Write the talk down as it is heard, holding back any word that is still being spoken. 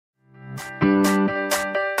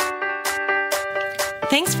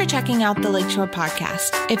Thanks for checking out the Lakeshore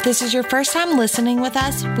Podcast. If this is your first time listening with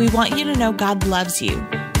us, we want you to know God loves you.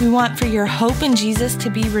 We want for your hope in Jesus to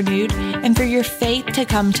be renewed and for your faith to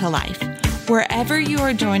come to life. Wherever you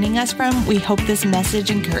are joining us from, we hope this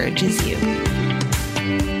message encourages you.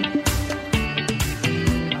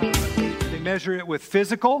 They measure it with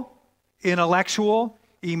physical, intellectual,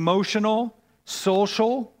 emotional,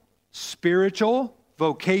 social, spiritual,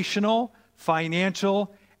 vocational,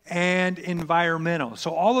 financial, and environmental.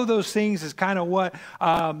 So all of those things is kind of what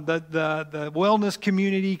the wellness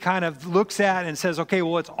community kind of looks at and says, okay,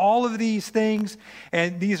 well, it's all of these things,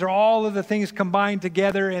 and these are all of the things combined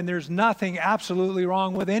together, and there's nothing absolutely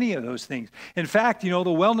wrong with any of those things. In fact, the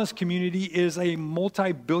wellness community is a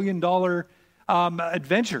multi-billion-dollar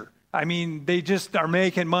adventure. I mean, they just are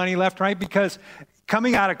making money left and right because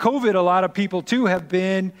coming out of COVID, a lot of people too have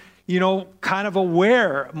been kind of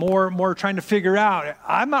aware, more trying to figure out,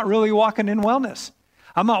 I'm not really walking in wellness.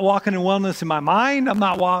 I'm not walking in wellness in my mind. I'm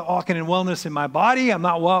not walking in wellness in my body. I'm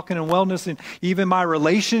not walking in wellness in even my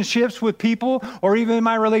relationships with people or even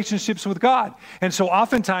my relationships with God. And so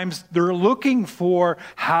oftentimes they're looking for,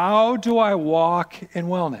 how do I walk in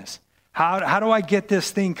wellness? How do I get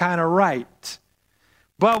this thing kind of right?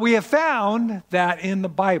 But we have found that in the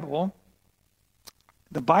Bible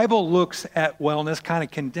looks at wellness, kind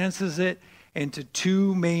of condenses it into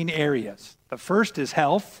two main areas. The first is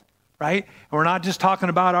health, right? And we're not just talking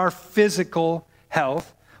about our physical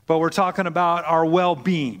health, but we're talking about our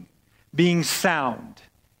well-being, being sound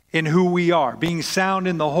in who we are, being sound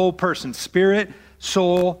in the whole person, spirit,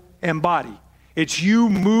 soul, and body. It's you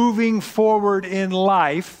moving forward in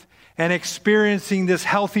life and experiencing this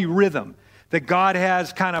healthy rhythm that God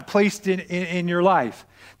has kind of placed in your life.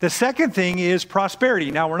 The second thing is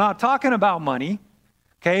prosperity. Now, we're not talking about money,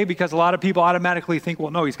 okay? Because a lot of people automatically think, well,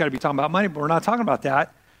 no, he's got to be talking about money, but we're not talking about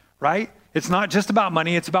that, right? It's not just about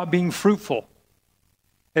money. It's about being fruitful.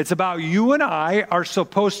 It's about you and I are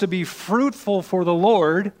supposed to be fruitful for the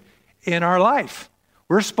Lord in our life.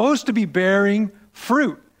 We're supposed to be bearing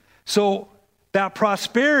fruit. So that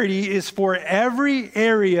prosperity is for every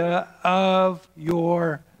area of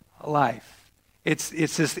your life. It's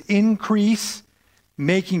this increase,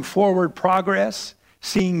 making forward progress,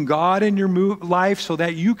 seeing God in your life so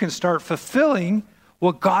that you can start fulfilling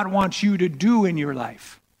what God wants you to do in your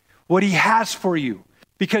life, what he has for you.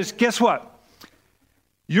 Because guess what?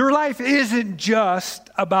 Your life isn't just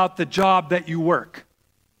about the job that you work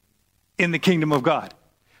in the kingdom of God.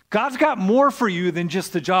 God's got more for you than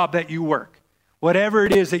just the job that you work. Whatever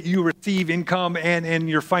it is that you receive, income and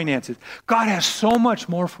your finances. God has so much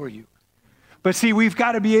more for you. But see, we've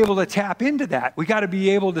got to be able to tap into that. We got to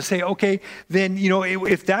be able to say, okay, then,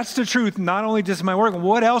 if that's the truth, not only just my work,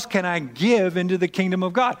 what else can I give into the kingdom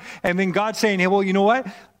of God? And then God's saying, hey, well, you know what?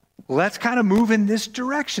 Let's kind of move in this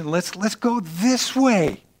direction. Let's go this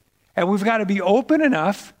way. And we've got to be open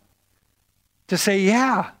enough to say,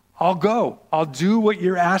 yeah, I'll go. I'll do what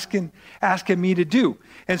you're asking me to do.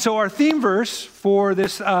 And so our theme verse for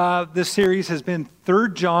this series has been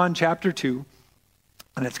 3 John chapter 2.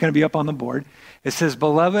 And it's going to be up on the board. It says,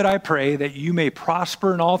 "Beloved, I pray that you may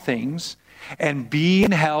prosper in all things and be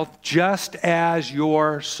in health just as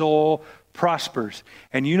your soul prospers."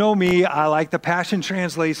 And you know me, I like the Passion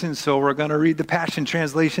Translation, so we're going to read the Passion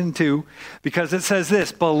Translation too, because it says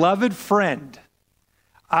this: "Beloved friend,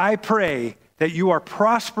 I pray that you are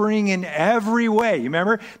prospering in every way." You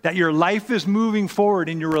remember that your life is moving forward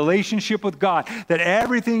in your relationship with God, that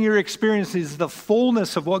everything you're experiencing is the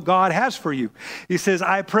fullness of what God has for you. He says,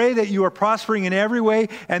 "I pray that you are prospering in every way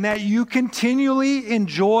and that you continually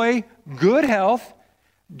enjoy good health,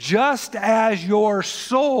 just as your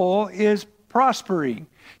soul is prospering."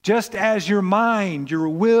 Just as your mind, your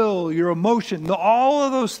will, your emotion, all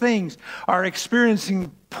of those things are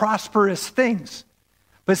experiencing prosperous things.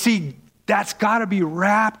 But see, that's got to be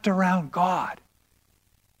wrapped around God.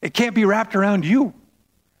 It can't be wrapped around you.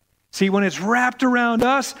 See, when it's wrapped around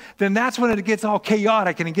us, then that's when it gets all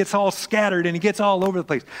chaotic and it gets all scattered and it gets all over the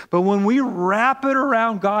place. But when we wrap it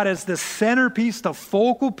around God as the centerpiece, the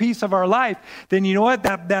focal piece of our life, then you know what?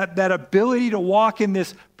 That ability to walk in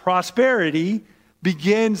this prosperity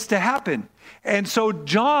begins to happen. And so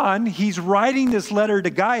John, he's writing this letter to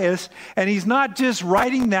Gaius, and he's not just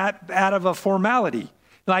writing that out of a formality.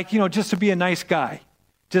 Like, just to be a nice guy,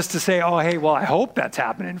 just to say, oh, hey, well, I hope that's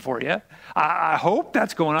happening for you. I hope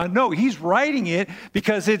that's going on. No, he's writing it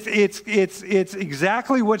because it's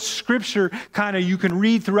exactly what Scripture kind of, you can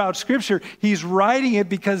read throughout Scripture. He's writing it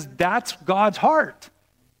because that's God's heart.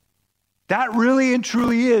 That really and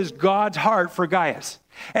truly is God's heart for Gaius.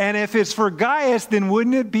 And if it's for Gaius, then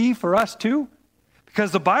wouldn't it be for us too?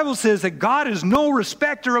 Because the Bible says that God is no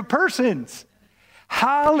respecter of persons.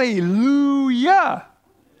 Hallelujah.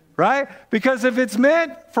 Right? Because if it's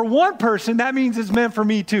meant for one person, that means it's meant for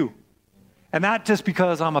me too. And not just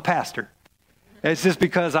because I'm a pastor. It's just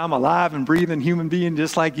because I'm a live and breathing human being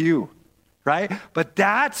just like you. Right? But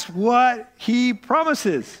that's what he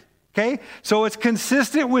promises. Okay? So it's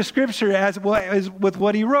consistent with Scripture as with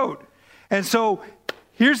what he wrote. And so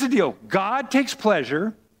here's the deal. God takes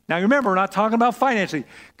pleasure. Now remember, we're not talking about financially.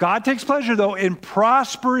 God takes pleasure, though, in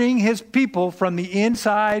prospering his people from the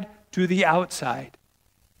inside to the outside.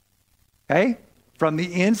 Okay? From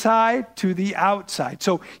the inside to the outside.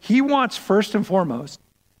 So he wants, first and foremost,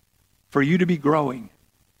 for you to be growing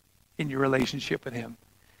in your relationship with him.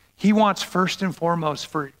 He wants, first and foremost,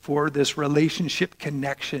 for this relationship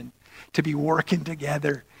connection to be working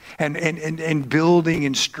together and building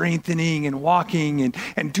and strengthening and walking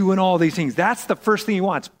and doing all these things. That's the first thing he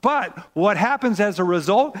wants. But what happens as a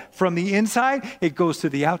result from the inside, it goes to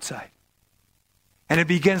the outside. And it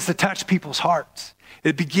begins to touch people's hearts.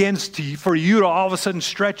 It begins for you to all of a sudden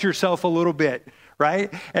stretch yourself a little bit,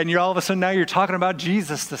 right? And you're all of a sudden now you're talking about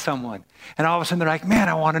Jesus to someone. And all of a sudden they're like, man,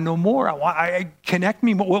 I want to know more. I connect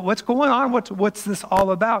me. What's going on? What's this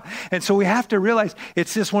all about? And so we have to realize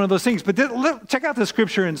it's just one of those things. But check out the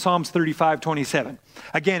scripture in Psalms 35:27.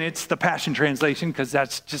 Again, it's the Passion Translation because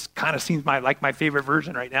that's just kind of seems like my favorite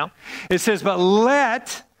version right now. It says, but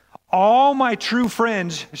let all my true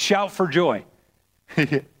friends shout for joy.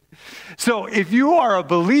 So if you are a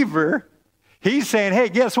believer, he's saying, hey,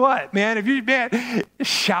 guess what, man?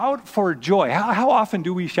 Shout for joy. How often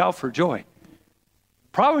do we shout for joy?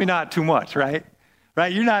 Probably not too much, right?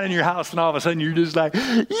 Right? You're not in your house and all of a sudden you're just like,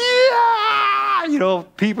 yeah! You know,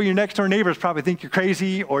 people, your next door neighbors probably think you're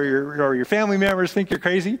crazy or your family members think you're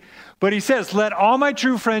crazy. But he says, let all my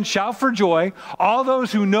true friends shout for joy, all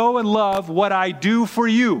those who know and love what I do for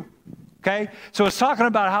you. Okay? So it's talking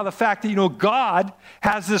about how the fact that, God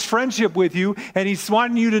has this friendship with you and he's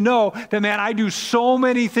wanting you to know that, man, I do so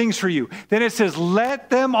many things for you. Then it says,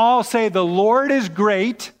 let them all say the Lord is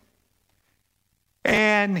great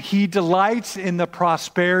and he delights in the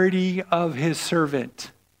prosperity of his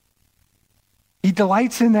servant. He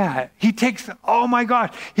delights in that. He takes, oh my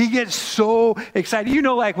gosh, he gets so excited.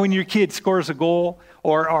 Like when your kid scores a goal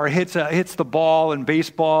or hits the ball in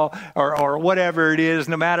baseball or whatever it is,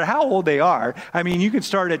 no matter how old they are. I mean, you could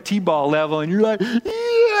start at T-ball level and you're like,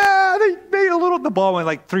 yeah, they made the ball went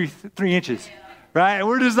like 3 inches. Right? And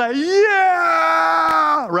we're just like,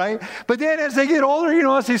 yeah, right? But then as they get older,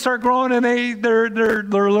 as they start growing and they're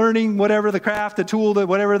learning whatever the craft, the tool,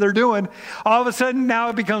 whatever they're doing, all of a sudden now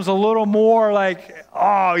it becomes a little more like,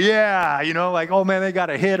 oh yeah, like, oh man, they got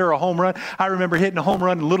a hit or a home run. I remember hitting a home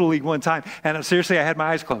run in Little League one time, and seriously, I had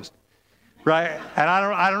my eyes closed. Right? And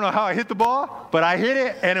I don't know how I hit the ball, but I hit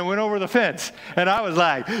it and it went over the fence. And I was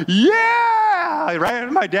like, yeah, right?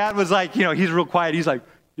 And my dad was like, he's real quiet. He's like,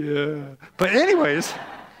 yeah. But anyways,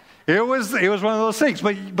 it was one of those things.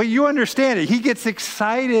 But you understand it. He gets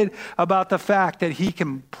excited about the fact that he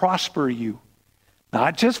can prosper you,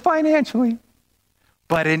 not just financially,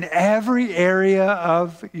 but in every area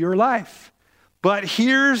of your life. But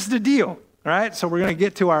here's the deal, all right? So we're going to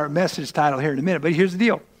get to our message title here in a minute, but here's the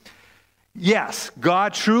deal. Yes,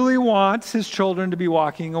 God truly wants his children to be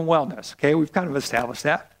walking in wellness. Okay, we've kind of established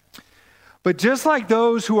that. But just like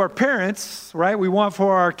those who are parents, right, we want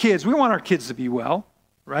our kids to be well,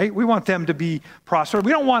 right? We want them to be prosperous.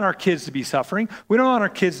 We don't want our kids to be suffering. We don't want our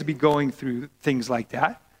kids to be going through things like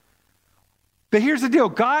that. But here's the deal.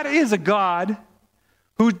 God is a God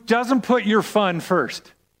who doesn't put your fun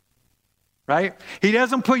first, right? He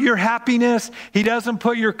doesn't put your happiness. He doesn't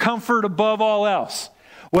put your comfort above all else.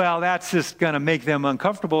 Well, that's just going to make them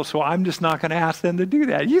uncomfortable, so I'm just not going to ask them to do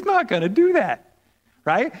that. He's not going to do that.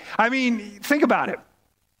 Right? I mean, think about it.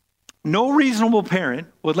 No reasonable parent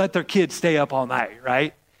would let their kids stay up all night,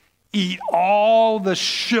 right? Eat all the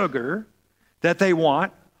sugar that they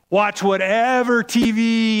want, watch whatever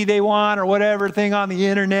TV they want or whatever thing on the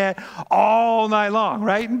internet all night long,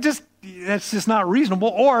 right? And that's just not reasonable.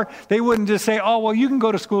 Or they wouldn't just say, oh, well, you can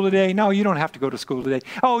go to school today. No, you don't have to go to school today.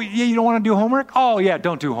 Oh, yeah, you don't want to do homework? Oh, yeah,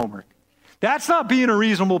 don't do homework. That's not being a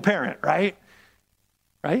reasonable parent, right?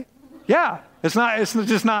 Right? Yeah. It's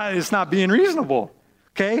not being reasonable,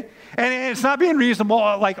 okay? And it's not being reasonable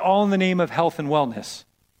like all in the name of health and wellness.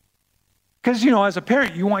 Because, as a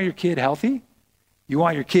parent, you want your kid healthy. You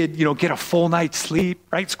want your kid, get a full night's sleep,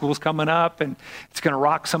 right? School's coming up and it's going to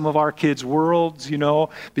rock some of our kids' worlds,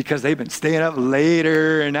 because they've been staying up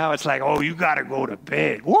later and now it's like, oh, you got to go to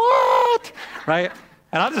bed. What? Right?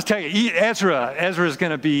 And I'll just tell you, Ezra is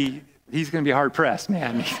going to be he's going to be hard pressed,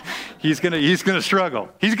 man. He's going to struggle.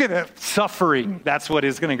 He's going to suffering. That's what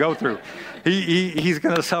he's going to go through. He's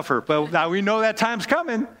going to suffer. But now we know that time's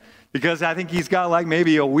coming because I think he's got like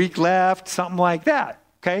maybe a week left, something like that.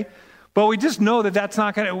 Okay. But we just know that that's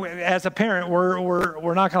not going to, as a parent,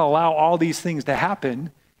 we're not going to allow all these things to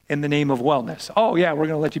happen in the name of wellness. Oh yeah, we're going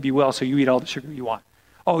to let you be well so you eat all the sugar you want.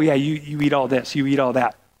 Oh yeah, you eat all this, you eat all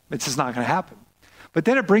that. It's just not going to happen. But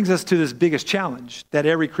then it brings us to this biggest challenge that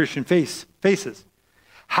every Christian faces.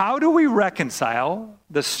 How do we reconcile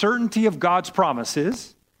the certainty of God's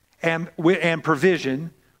promises and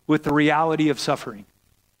provision with the reality of suffering?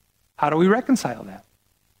 How do we reconcile that?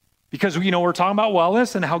 Because, we're talking about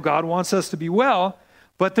wellness and how God wants us to be well,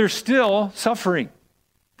 but there's still suffering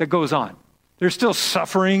that goes on. There's still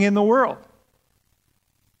suffering in the world.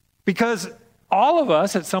 Because all of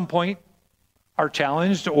us at some point are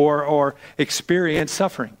challenged or experience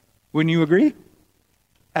suffering. Wouldn't you agree?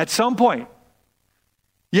 At some point.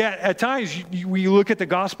 Yeah, at times we look at the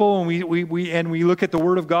gospel and we look at the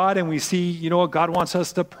word of God and we see, God wants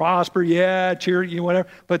us to prosper, cheer, whatever.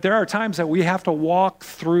 But there are times that we have to walk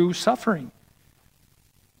through suffering.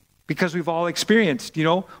 Because we've all experienced,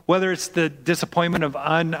 whether it's the disappointment of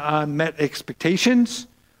unmet expectations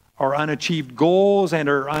or unachieved goals and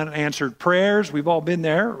or unanswered prayers. We've all been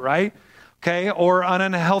there, right? Okay, or an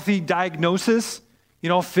unhealthy diagnosis,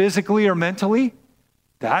 physically or mentally.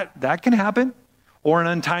 That can happen. Or an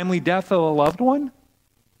untimely death of a loved one.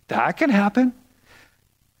 That can happen.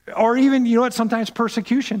 Or even, sometimes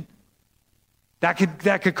persecution.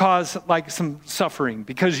 That could cause like some suffering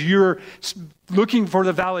because you're looking for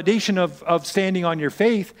the validation of standing on your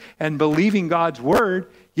faith and believing God's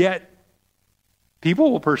word, yet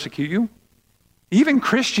people will persecute you. Even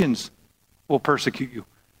Christians will persecute you.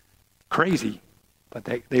 Crazy, but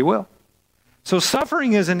they will. So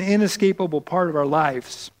suffering is an inescapable part of our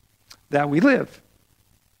lives that we live.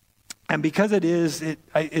 And because it is,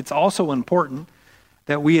 it's also important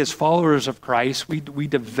that we as followers of Christ, we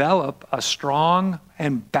develop a strong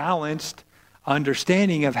and balanced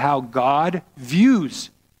understanding of how God views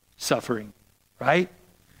suffering, right?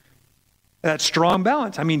 That strong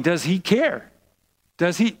balance. I mean, does he care?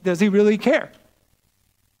 Does he really care?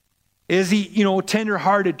 Is he,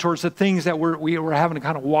 tender-hearted towards the things that we're having to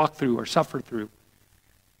kind of walk through or suffer through?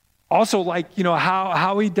 Also,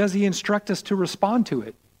 how does he instruct us to respond to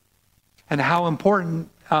it? And how important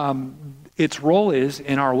its role is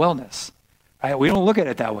in our wellness. Right? We don't look at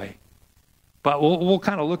it that way. But we'll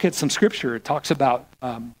kind of look at some scripture. It talks about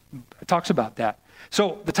that.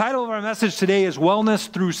 So the title of our message today is Wellness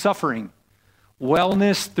Through Suffering.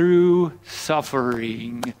 Wellness through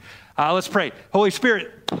suffering. Let's pray. Holy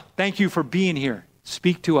Spirit, thank you for being here.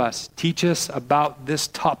 Speak to us. Teach us about this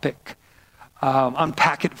topic.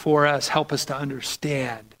 Unpack it for us. Help us to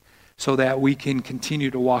understand so that we can continue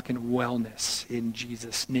to walk in wellness. In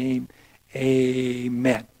Jesus' name,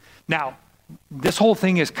 amen. Now, this whole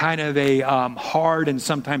thing is kind of a hard and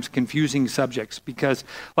sometimes confusing subject because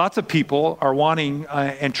lots of people are wanting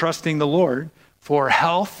and trusting the Lord for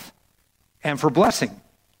health and for blessing.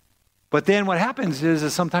 But then what happens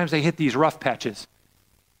is sometimes they hit these rough patches.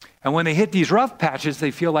 And when they hit these rough patches, they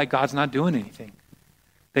feel like God's not doing anything.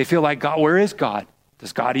 They feel like, God, where is God?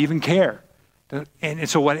 Does God even care? And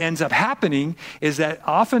so what ends up happening is that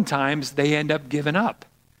oftentimes they end up giving up.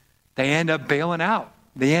 They end up bailing out.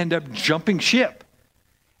 They end up jumping ship.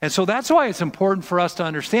 And so that's why it's important for us to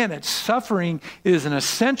understand that suffering is an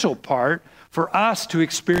essential part for us to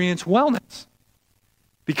experience wellness.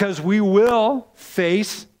 Because we will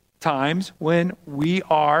face times when we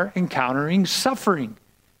are encountering suffering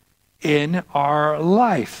in our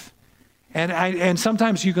life. And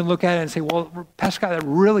sometimes you can look at it and say, well, Pastor Scott, that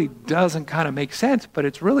really doesn't kind of make sense, but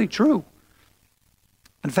it's really true.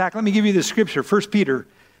 In fact, let me give you the scripture, 1 Peter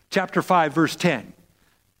chapter 5, verse 10.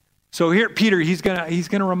 So here, Peter, he's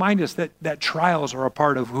gonna remind us that trials are a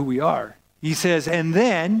part of who we are. He says, and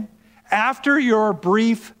then after your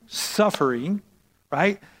brief suffering,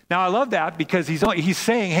 right? Now I love that because he's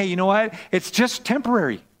saying, hey, you know what? It's just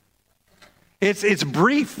temporary. It's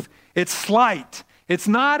brief. It's slight. It's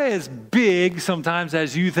not as big sometimes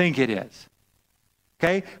as you think it is.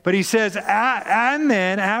 Okay? But he says, and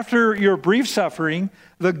then after your brief suffering,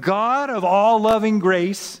 the God of all loving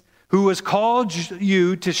grace, who has called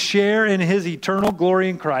you to share in his eternal glory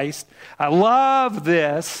in Christ, I love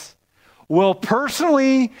this, will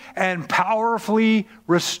personally and powerfully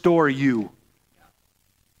restore you.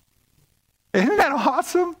 Isn't that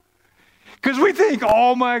awesome? Because we think,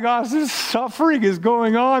 oh my gosh, this suffering is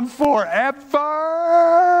going on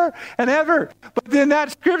forever and ever. But then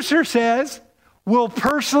that scripture says, will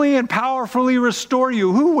personally and powerfully restore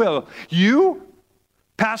you. Who will? You?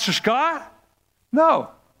 Pastor Scott? No,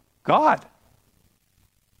 God.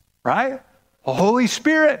 Right? The Holy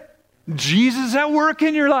Spirit, Jesus at work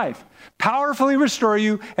in your life, powerfully restore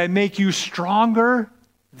you and make you stronger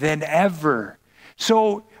than ever.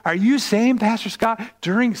 So are you saying, Pastor Scott,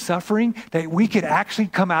 during suffering that we could actually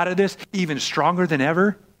come out of this even stronger than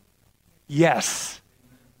ever? Yes,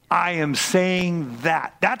 I am saying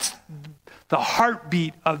that. That's the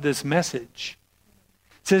heartbeat of this message.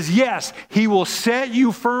 It says, yes, he will set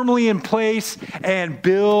you firmly in place and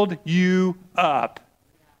build you up.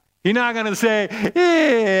 You're not going to say,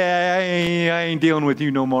 I ain't dealing with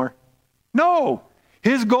you no more. No.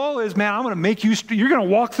 His goal is, man, I'm going to make you, you're going to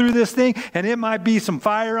walk through this thing, and it might be some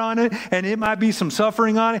fire on it, and it might be some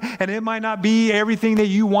suffering on it, and it might not be everything that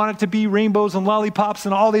you want it to be, rainbows and lollipops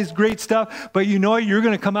and all this great stuff, but you know what? You're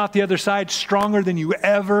going to come out the other side stronger than you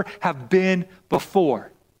ever have been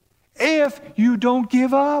before. If you don't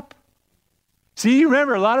give up. See,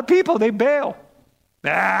 remember, a lot of people, they bail.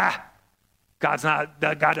 God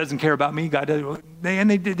doesn't care about me.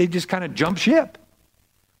 They just kind of jump ship.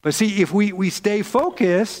 But see, if we stay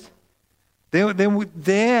focused,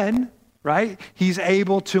 then, right, he's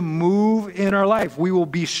able to move in our life. We will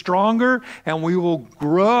be stronger and we will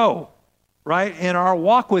grow, right, in our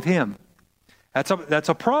walk with him. That's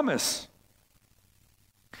a promise.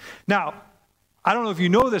 Now, I don't know if you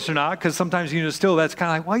know this or not, because sometimes, still that's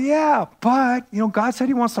kind of like, well, yeah, but, God said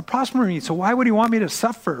he wants to prosper me, so why would he want me to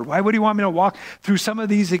suffer? Why would he want me to walk through some of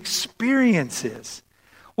these experiences?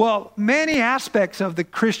 Well, many aspects of the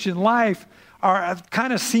Christian life are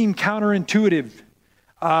kind of seem counterintuitive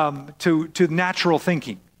to natural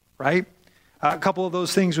thinking, right? A couple of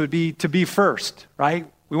those things would be to be first,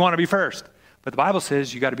 right? We want to be first, but the Bible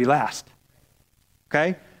says you got to be last,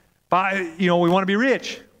 okay? But, we want to be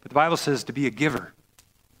rich. But the Bible says to be a giver,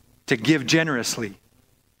 to give generously,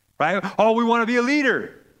 right? Oh, we want to be a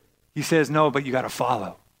leader. He says, no, but you got to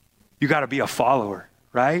follow. You got to be a follower,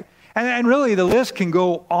 right? And really the list can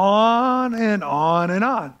go on and on and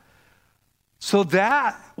on. So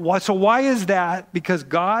why is that? Because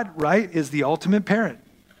God, right, is the ultimate parent.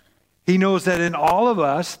 He knows that in all of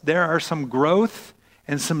us, there are some growth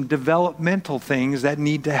and some developmental things that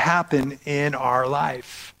need to happen in our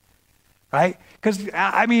life, right? Because,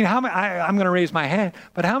 I'm going to raise my hand,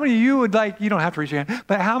 but how many of you would you don't have to raise your hand,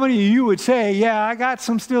 but how many of you would say, yeah, I got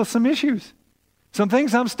still some issues, some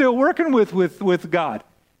things I'm still working with God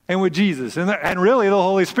and with Jesus and really the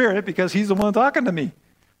Holy Spirit, because he's the one talking to me.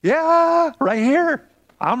 Yeah, right here.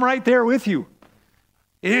 I'm right there with you.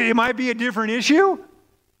 It might be a different issue,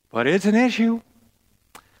 but it's an issue.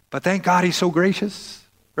 But thank God he's so gracious,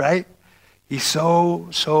 right? He's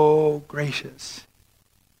so gracious.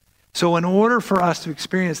 So in order for us to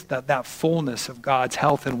experience that fullness of God's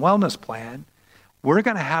health and wellness plan, we're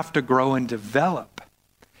going to have to grow and develop.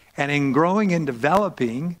 And in growing and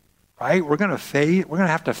developing, right, we're going to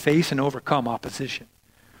have to face and overcome opposition.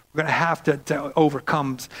 We're going to have to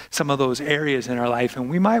overcome some of those areas in our life, and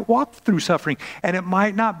we might walk through suffering, and it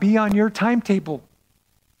might not be on your timetable.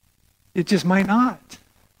 It just might not.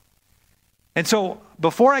 And so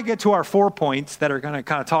before I get to our 4 points that are going to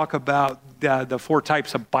kind of talk about the 4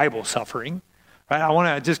 types of Bible suffering, right, I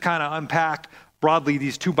want to just kind of unpack broadly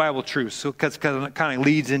these 2 Bible truths, because it kind of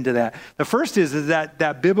leads into that. The first is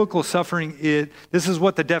that biblical suffering this is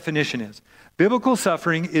what the definition is. Biblical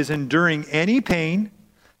suffering is enduring any pain,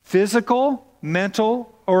 physical,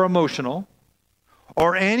 mental, or emotional,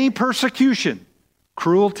 or any persecution,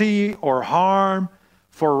 cruelty, or harm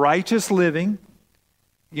for righteous living,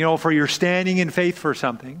 for your standing in faith for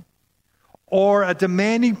something, or a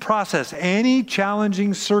demanding process, any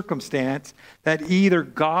challenging circumstance that either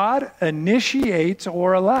God initiates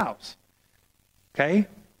or allows. Okay?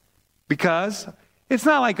 Because it's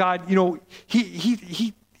not like God,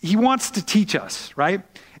 he wants to teach us, right?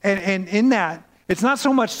 And in that, it's not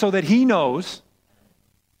so much so that he knows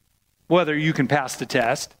whether you can pass the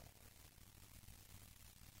test.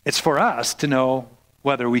 It's for us to know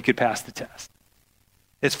whether we could pass the test.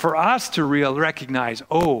 It's for us to recognize,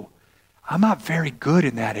 I'm not very good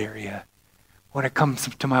in that area when it comes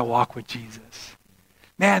to my walk with Jesus.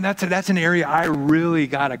 Man, that's an area I really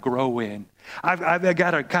got to grow in. I've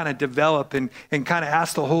got to kind of develop and kind of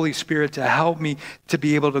ask the Holy Spirit to help me to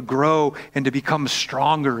be able to grow and to become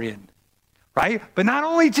stronger in. Right? But not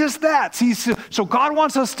only just that. See, so God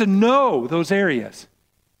wants us to know those areas.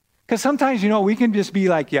 Because sometimes, we can just be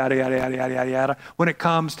like yada, yada, yada, yada, yada, yada when it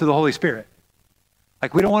comes to the Holy Spirit.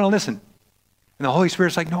 Like we don't want to listen. And the Holy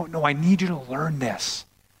Spirit's like, no, I need you to learn this.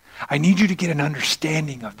 I need you to get an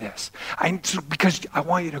understanding of this. Because I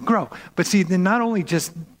want you to grow. But see, then not only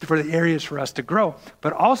just for the areas for us to grow,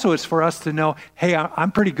 but also it's for us to know, hey,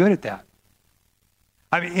 I'm pretty good at that.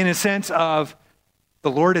 I mean, in a sense of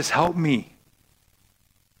the Lord has helped me,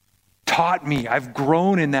 taught me. I've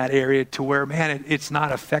grown in that area to where, man, it's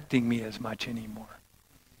not affecting me as much anymore.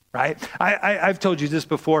 Right? I've told you this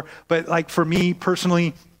before, but like for me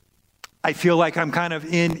personally, I feel like I'm kind of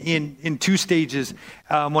in two stages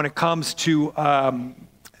when it comes to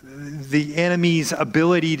the enemy's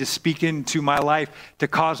ability to speak into my life to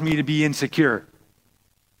cause me to be insecure.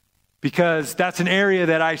 Because that's an area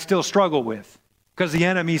that I still struggle with. Because the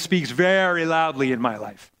enemy speaks very loudly in my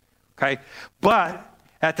life. Okay? But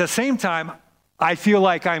at the same time, I feel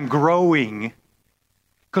like I'm growing.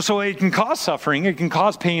 So it can cause suffering, it can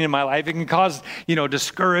cause pain in my life, it can cause,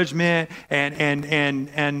 discouragement and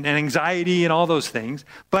anxiety and all those things.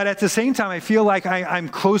 But at the same time, I feel like I'm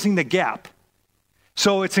closing the gap.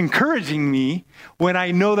 So it's encouraging me when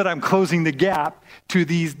I know that I'm closing the gap to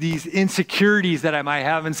these insecurities that I might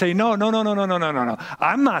have and say, no.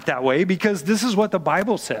 I'm not that way because this is what the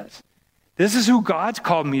Bible says. This is who God's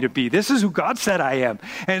called me to be. This is who God said I am.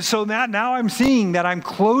 And so now I'm seeing that I'm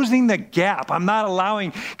closing the gap. I'm not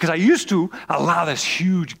allowing, because I used to allow this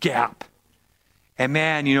huge gap. And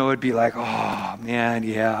man, it'd be like, oh man,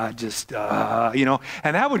 yeah, just, and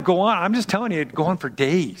that would go on. I'm just telling you, it'd go on for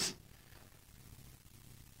days.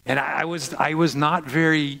 And I was not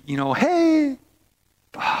very, hey.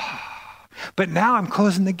 But now I'm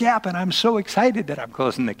closing the gap, and I'm so excited that I'm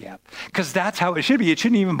closing the gap. Because that's how it should be. It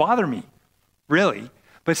shouldn't even bother me, really.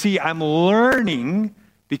 But see, I'm learning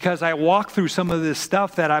because I walk through some of this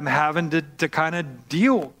stuff that I'm having to kind of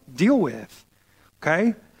deal with.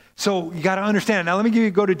 Okay? So you got to understand. Now let me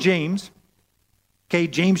go to James. Okay,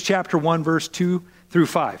 James chapter 1, verse 2 through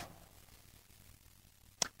 5.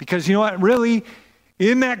 Because you know what? Really,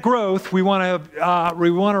 in that growth, we want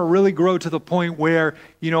to really grow to the point where,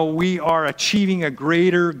 we are achieving a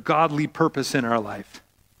greater godly purpose in our life.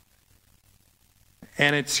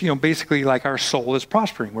 And it's, basically like our soul is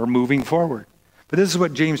prospering. We're moving forward. But this is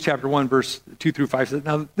what James chapter 1, verse 2 through 5 says.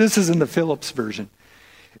 Now, this is in the Phillips version.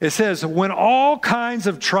 It says, when all kinds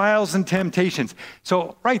of trials and temptations.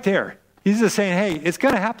 So right there, he's just saying, hey, it's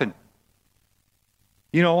going to happen.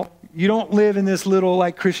 You don't live in this little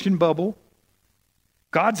like Christian bubble.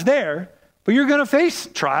 God's there, but you're going to face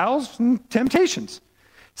trials and temptations.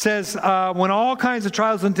 It says, when all kinds of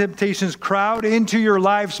trials and temptations crowd into your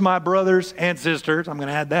lives, my brothers and sisters, I'm going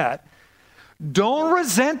to add that, don't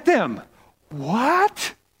resent them.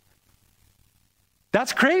 What?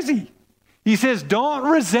 That's crazy. He says,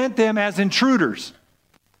 don't resent them as intruders,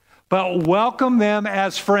 but welcome them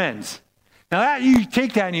as friends. Now that you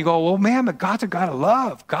take that and you go, well, man, but God's a God of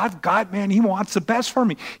love. God, man, he wants the best for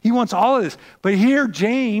me. He wants all of this. But here,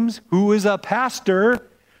 James, who is a pastor,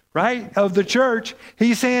 right, of the church,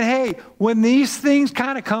 he's saying, hey, when these things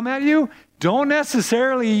kind of come at you, don't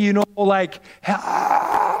necessarily, no,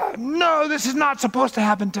 this is not supposed to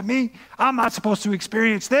happen to me. I'm not supposed to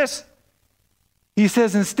experience this. He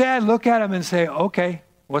says, instead, look at him and say, okay,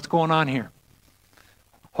 what's going on here?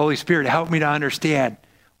 Holy Spirit, help me to understand.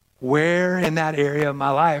 Where in that area of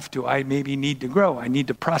my life do I maybe need to grow? I need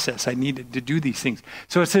to process. I need to do these things.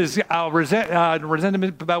 So it says, I'll resent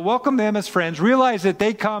them, but welcome them as friends. Realize that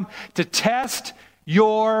they come to test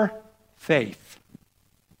your faith.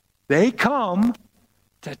 They come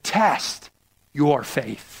to test your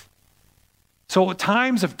faith. So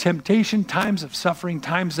times of temptation, times of suffering,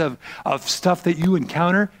 times of stuff that you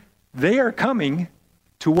encounter, they are coming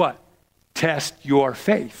to what? Test your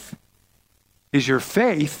faith. Is your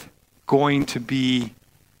faith going to be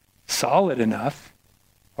solid enough,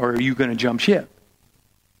 or are you going to jump ship?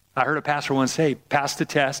 I heard a pastor once say, pass the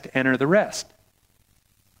test, enter the rest.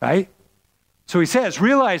 Right? So he says,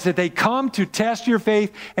 realize that they come to test your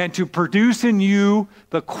faith and to produce in you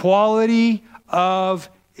the quality of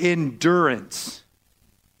endurance.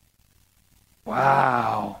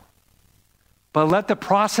 Wow. But let the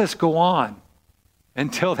process go on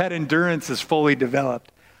until that endurance is fully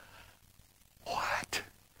developed. What?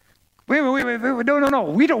 Wait, no.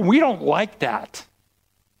 We don't like that.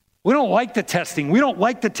 We don't like the testing. We don't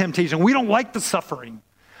like the temptation. We don't like the suffering.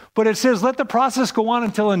 But it says, let the process go on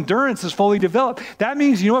until endurance is fully developed. That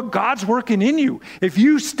means, God's working in you. If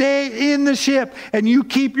you stay in the ship and you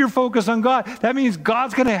keep your focus on God, that means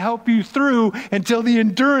God's going to help you through until the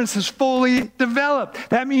endurance is fully developed.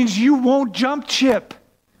 That means you won't jump ship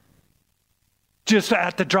just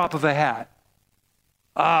at the drop of a hat.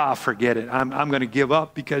 Forget it. I'm going to give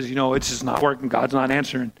up because, it's just not working. God's not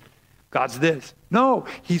answering. God's this. No,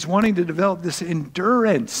 he's wanting to develop this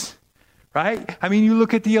endurance, right? I mean, you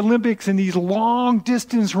look at the Olympics and these long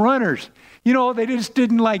distance runners, they just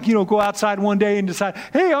didn't go outside one day and decide,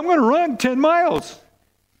 hey, I'm going to run 10 miles.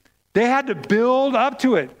 They had to build up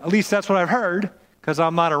to it. At least that's what I've heard, because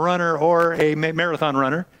I'm not a runner or a marathon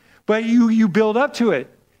runner. But you build up to it.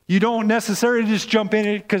 You don't necessarily just jump in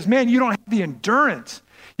it because, man, you don't have the endurance.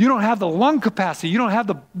 You don't have the lung capacity. You don't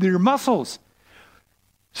have your muscles.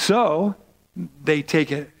 So they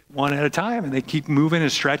take it one at a time, and they keep moving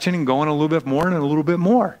and stretching and going a little bit more and a little bit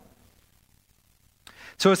more.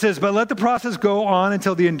 So it says, but let the process go on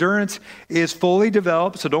until the endurance is fully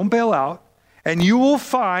developed, so don't bail out, and you will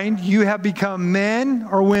find you have become men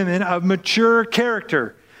or women of mature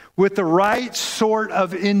character with the right sort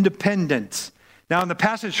of independence. Now in the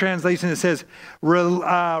Passage translation it says,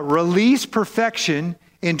 release perfection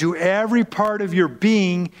into every part of your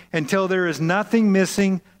being until there is nothing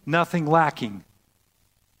missing, nothing lacking.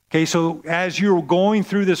 Okay, so as you're going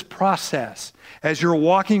through this process, as you're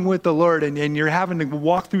walking with the Lord and you're having to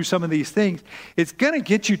walk through some of these things, it's going to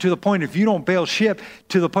get you to the point, if you don't bail ship,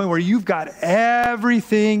 to the point where you've got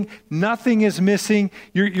everything, nothing is missing,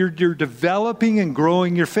 you're developing and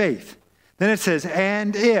growing your faith. Then it says,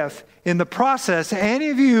 and if in the process any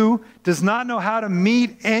of you does not know how to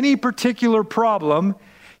meet any particular problem,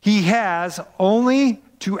 he has only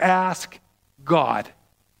to ask God.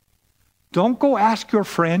 Don't go ask your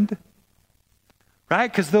friend, right?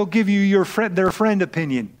 Because they'll give you their friend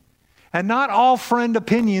opinion. And not all friend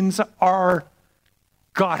opinions are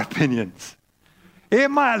God opinions. It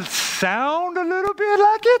might sound a little bit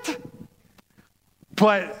like it,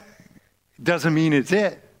 but it doesn't mean it's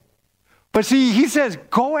it. But see, he says,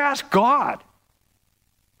 go ask God.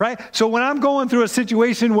 Right? So when I'm going through a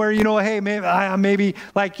situation where, hey, maybe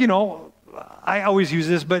I always use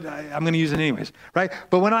this, but I'm going to use it anyways, right?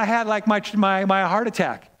 But when I had my heart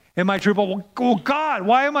attack and my triple, oh God,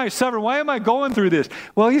 why am I suffering? Why am I going through this?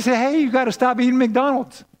 Well, he said, hey, you got to stop eating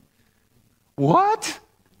McDonald's. What?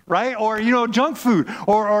 Right? Or, junk food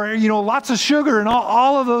or lots of sugar and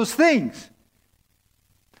all of those things.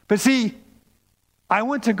 But see, I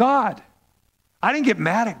went to God. I didn't get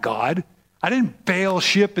mad at God. I didn't bail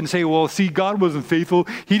ship and say, well, see, God wasn't faithful.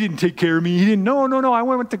 He didn't take care of me. He didn't. No. I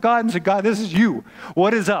went to God and said, God, this is you.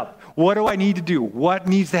 What is up? What do I need to do? What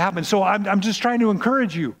needs to happen? So I'm just trying to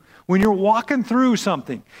encourage you. When you're walking through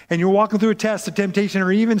something and you're walking through a test, a temptation,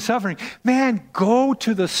 or even suffering, man, go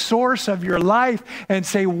to the source of your life and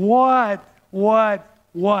say, what?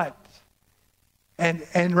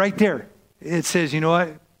 And right there, it says, you know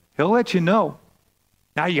what? He'll let you know.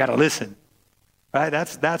 Now you got to listen. Right?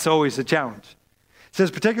 That's always the challenge. It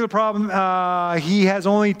says, particular problem, he has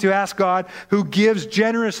only to ask God, who gives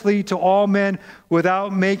generously to all men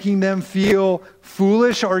without making them feel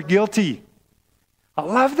foolish or guilty. I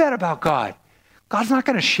love that about God. God's not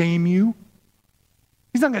going to shame you.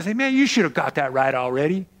 He's not going to say, man, you should have got that right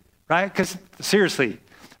already. Right? Because seriously,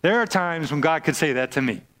 there are times when God could say that to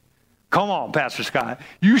me. Come on, Pastor Scott.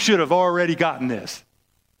 You should have already gotten this.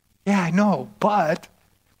 Yeah, I know, but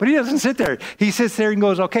he doesn't sit there. He sits there and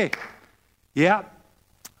goes, okay, yeah,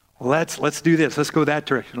 let's do this. Let's go that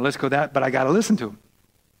direction. Let's go that, but I got to listen to him.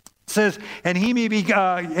 It says, and he may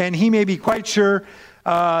be quite sure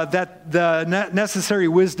that the necessary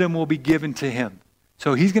wisdom will be given to him.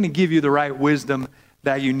 So he's going to give you the right wisdom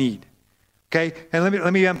that you need. Okay, and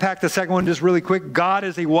let me unpack the second one just really quick. God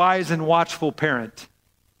is a wise and watchful parent.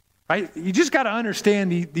 Right? You just got to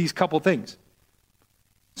understand these couple things.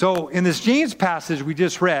 So in this James passage we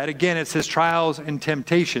just read, again, it says trials and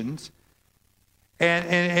temptations.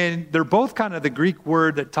 And they're both kind of the Greek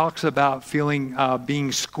word that talks about feeling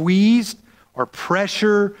being squeezed or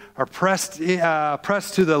pressure or pressed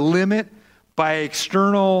to the limit by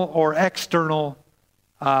external or external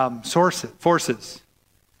forces.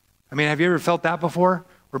 I mean, have you ever felt that before?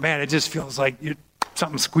 Where, man, it just feels like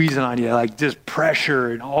something's squeezing on you, like just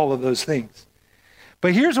pressure and all of those things.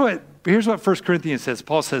 But here's what 1 Corinthians says.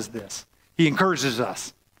 Paul says this. He encourages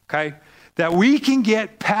us, okay, that we can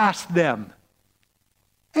get past them.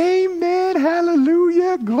 Amen,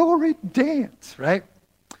 hallelujah, glory, dance, right?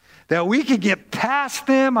 That we can get past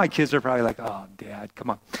them. My kids are probably like, oh, Dad, come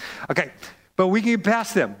on. Okay, but we can get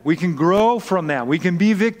past them. We can grow from them. We can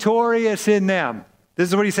be victorious in them. This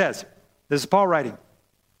is what he says. This is Paul writing.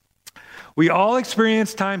 We all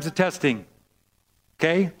experience times of testing,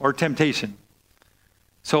 okay, or temptation.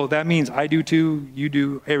 So that means I do too, you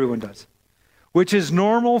do, everyone does. Which is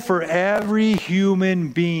normal for every human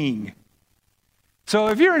being. So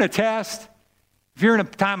if you're in a test, if you're in a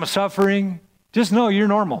time of suffering, just know you're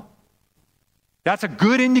normal. That's a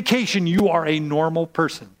good indication you are a normal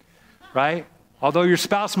person. right? Although your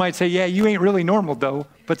spouse might say, yeah, you ain't really normal though,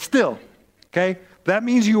 but still, okay? That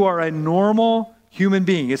means you are a normal human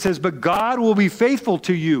being. It says, but God will be faithful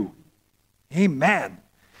to you. Amen.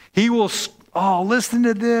 He will, listen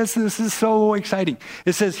to this. This is so exciting.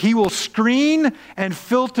 It says he will screen and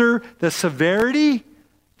filter the severity,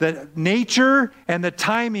 the nature, and the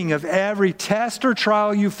timing of every test or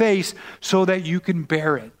trial you face so that you can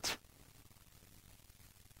bear it.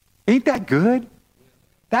 Ain't that good?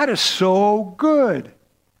 That is so good.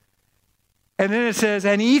 And then it says,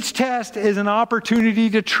 and each test is an opportunity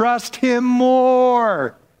to trust him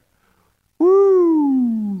more.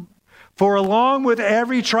 Woo! For along with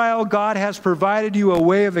every trial, God has provided you a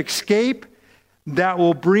way of escape that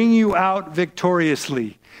will bring you out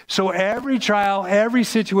victoriously. So every trial, every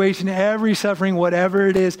situation, every suffering, whatever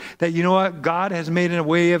it is, that you know what? God has made a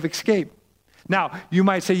way of escape. Now, you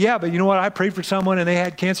might say, yeah, but you know what? I prayed for someone and they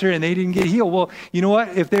had cancer and they didn't get healed. Well, you know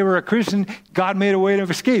what? If they were a Christian, God made a way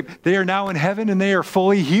of escape. They are now in heaven and they are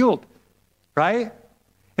fully healed, right?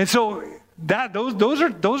 And so those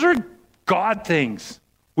are God things.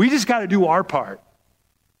 We just got to do our part.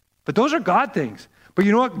 But those are God things. But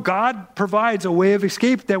you know what? God provides a way of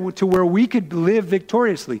escape to where we could live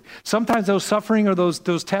victoriously. Sometimes those suffering or those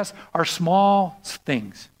tests are small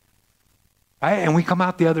things, right? And we come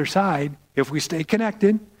out the other side if we stay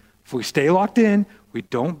connected, if we stay locked in, we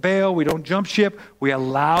don't bail, we don't jump ship, we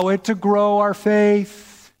allow it to grow our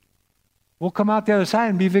faith, we'll come out the other side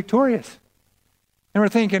and be victorious. And we're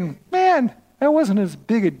thinking, man, that wasn't as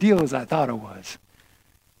big a deal as I thought it was.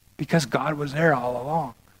 Because God was there all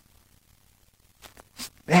along.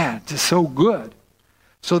 Man, just so good.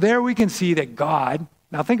 So there we can see that God,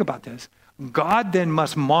 now think about this, God then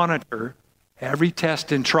must monitor every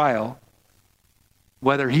test and trial,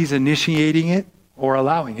 whether he's initiating it or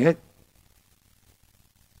allowing it,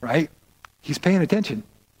 right? He's paying attention.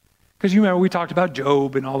 Because you remember we talked about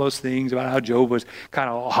Job and all those things, about how Job was kind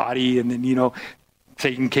of all haughty and then,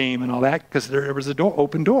 Satan came and all that because there was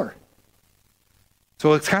open door.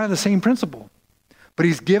 So it's kind of the same principle. But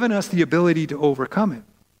he's given us the ability to overcome it.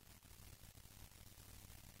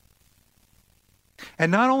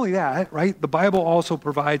 And not only that, right? The Bible also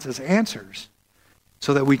provides us answers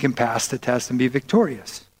so that we can pass the test and be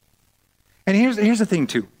victorious. And here's the thing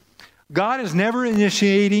too. God is never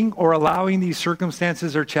initiating or allowing these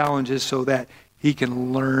circumstances or challenges so that he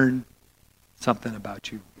can learn something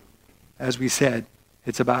about you. As we said,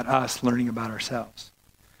 it's about us learning about ourselves.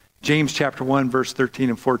 James chapter 1, verse 13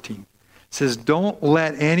 and 14 says, don't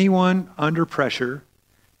let anyone under pressure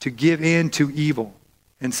to give in to evil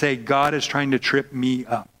and say, God is trying to trip me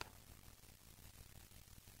up.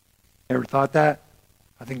 Ever thought that?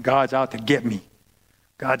 I think God's out to get me.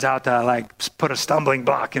 God's out to put a stumbling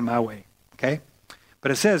block in my way. Okay?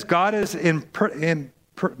 But it says God is I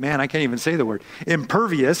can't even say the word,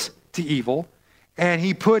 impervious to evil, and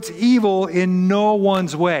he puts evil in no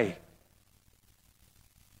one's way.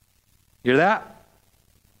 Hear that?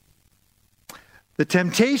 The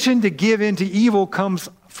temptation to give in to evil comes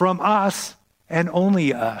from us and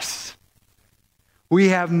only us. We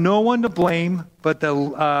have no one to blame but the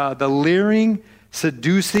leering,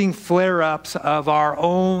 seducing flare-ups of our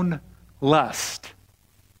own lust.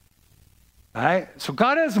 All right? So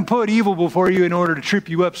God doesn't put evil before you in order to trip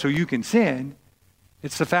you up so you can sin.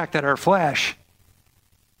 It's the fact that our flesh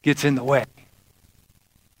gets in the way.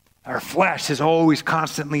 Our flesh is always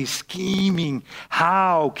constantly scheming.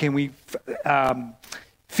 How can we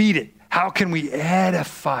feed it? How can we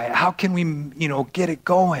edify it? How can we, get it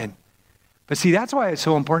going? But see, that's why it's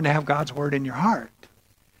so important to have God's word in your heart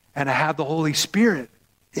and to have the Holy Spirit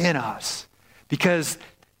in us, because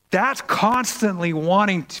that's constantly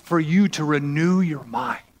wanting for you to renew your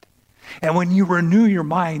mind. And when you renew your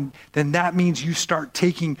mind, then that means you start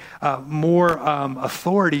taking more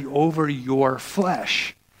authority over your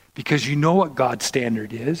flesh, because you know what God's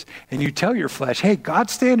standard is, and you tell your flesh, hey,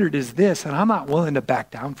 God's standard is this, and I'm not willing to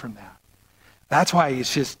back down from that. That's why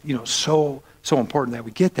it's just, so important that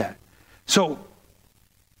we get that. So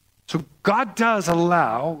God does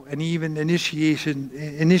allow and even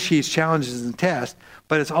initiates challenges and tests,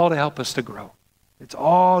 but it's all to help us to grow. It's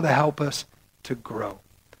all to help us to grow.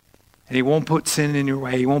 And he won't put sin in your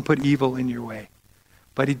way. He won't put evil in your way.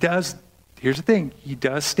 But he does, here's the thing, he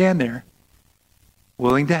does stand there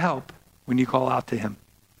willing to help when you call out to him.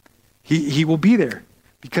 He will be there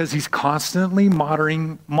because he's constantly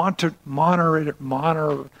monitoring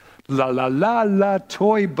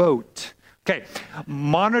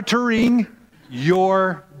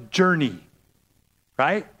your journey,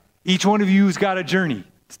 right? Each one of you has got a journey.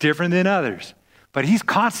 It's different than others. But he's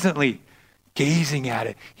constantly gazing at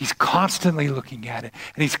it. He's constantly looking at it.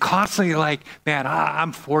 And he's constantly like, man,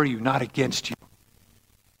 I'm for you, not against you.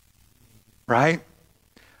 Right?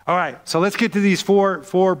 All right, so let's get to these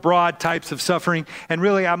four broad types of suffering. And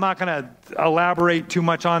really, I'm not going to elaborate too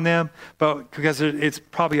much on them, but because it's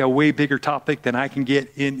probably a way bigger topic than I can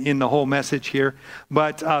get in the whole message here.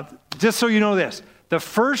 But just so you know this, the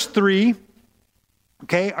first three,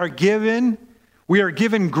 okay, we are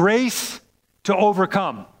given grace to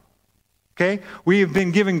overcome. Okay? We have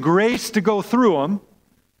been given grace to go through them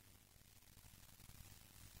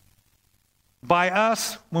by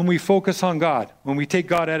us when we focus on God, when we take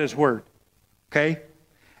God at his word. Okay?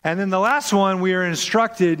 And then the last one, we are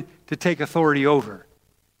instructed to take authority over.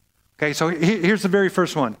 Okay, so here's the very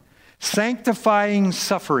first one. Sanctifying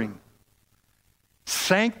suffering.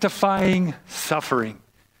 Sanctifying suffering.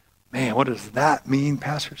 Man, what does that mean,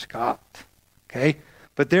 Pastor Scott? Okay?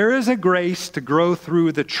 But there is a grace to grow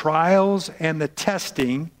through the trials and the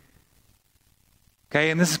testing.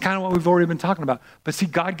 Okay, and this is kind of what we've already been talking about. But see,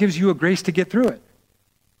 God gives you a grace to get through it.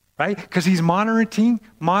 Right? Because he's monitoring, you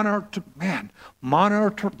know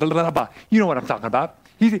what I'm talking about.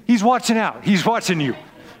 He's watching out. He's watching you.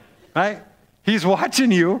 Right? He's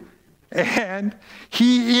watching you, and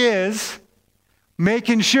he is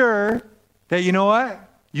making sure that, you know what?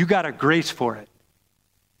 You got a grace for it.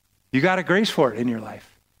 You got a grace for it in your life.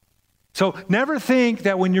 So never think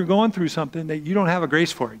that when you're going through something that you don't have a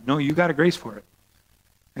grace for it. No, you got a grace for it.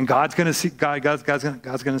 And God's going to see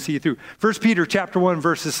you through. 1 Peter chapter 1,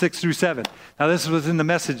 verses 6 through 7. Now this was in the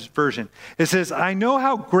Message version. It says, I know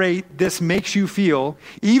how great this makes you feel,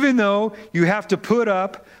 even though you have to put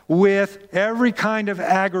up with every kind of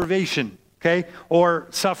aggravation. Okay, or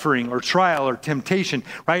suffering, or trial, or temptation,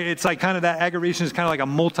 right? It's like kind of that aggravation is kind of like a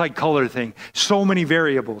multicolored thing. So many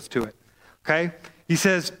variables to it, okay? He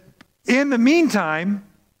says, in the meantime,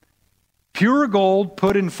 pure gold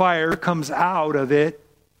put in fire comes out of it,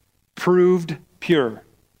 proved pure.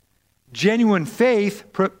 Genuine faith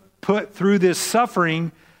put through this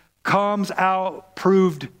suffering comes out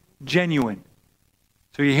proved genuine.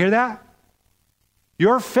 So you hear that?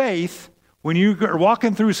 Your faith, when you are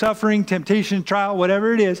walking through suffering, temptation, trial,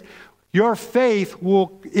 whatever it is, your faith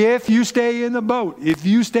will, if you stay in the boat, if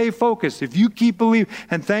you stay focused, if you keep believing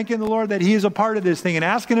and thanking the Lord that he is a part of this thing and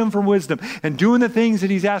asking him for wisdom and doing the things that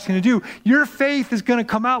he's asking to do, your faith is going to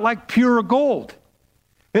come out like pure gold.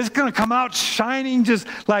 It's going to come out shining just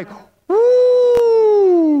like,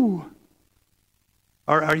 woo!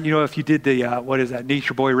 Or you know, if you did the, what is that,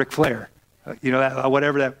 Nature Boy Ric Flair, you know, that,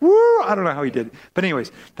 whatever that, woo! I don't know how he did it. But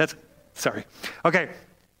anyways, sorry. Okay.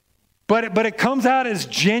 But it comes out as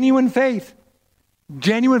genuine faith.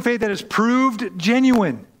 Genuine faith that is proved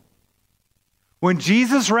genuine. When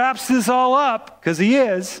Jesus wraps this all up, because he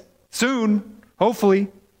is, soon, hopefully,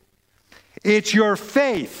 it's your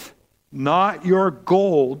faith, not your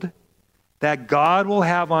gold, that God will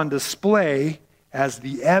have on display as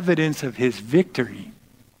the evidence of his victory.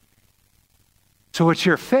 So it's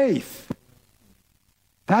your faith.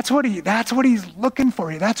 That's what he's looking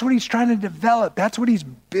for. That's what he's trying to develop. That's what he's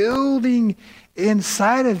building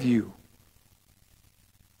inside of you.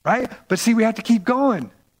 Right? But see, we have to keep going.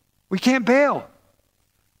 We can't bail.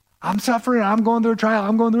 I'm suffering. I'm going through a trial.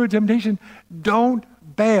 I'm going through a temptation. Don't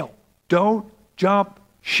bail. Don't jump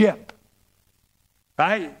ship.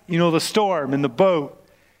 Right? You know, the storm in the boat.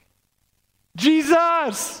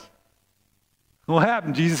 Jesus! What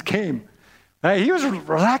happened? Jesus came. Right? He was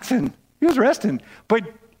relaxing. He was resting. But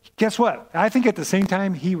guess what? I think at the same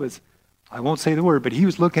time he was, I won't say the word, but he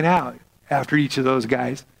was looking out after each of those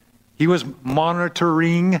guys. He was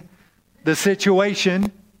monitoring the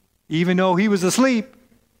situation, even though he was asleep,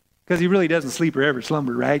 because he really doesn't sleep or ever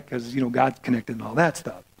slumber, right? Because, you know, God's connected and all that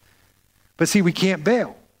stuff. But see, we can't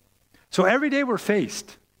bail. So every day we're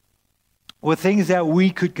faced with things that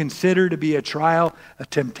we could consider to be a trial, a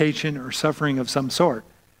temptation, or suffering of some sort.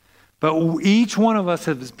 But each one of us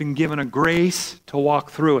has been given a grace to walk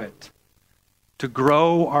through it, to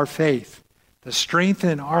grow our faith, to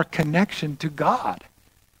strengthen our connection to God.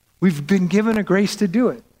 We've been given a grace to do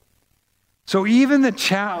it. So even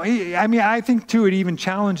I think too, it even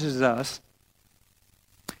challenges us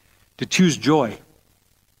to choose joy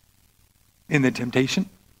in the temptation,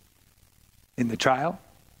 in the trial,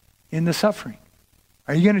 in the suffering.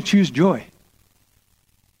 Are you going to choose joy?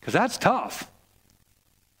 Because that's tough.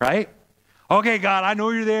 Right? Okay, God, I know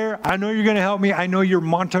you're there. I know you're going to help me. I know you're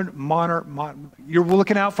you're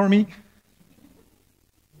looking out for me.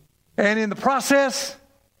 And in the process,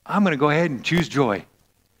 I'm going to go ahead and choose joy.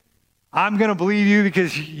 I'm going to believe you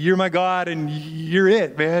because you're my God and you're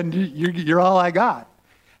it, man. You're all I got.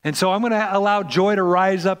 And so I'm going to allow joy to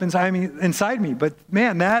rise up inside me. But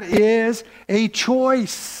man, that is a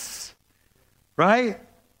choice, right?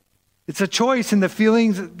 It's a choice in the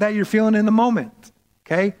feelings that you're feeling in the moment,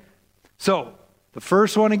 okay? So the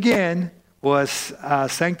first one again was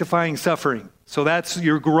sanctifying suffering. So that's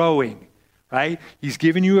your growing, right? He's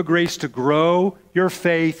given you a grace to grow your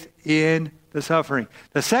faith in the suffering.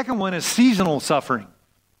 The second one is seasonal suffering.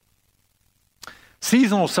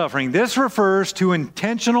 Seasonal suffering. This refers to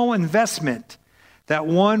intentional investment that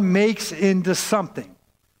one makes into something,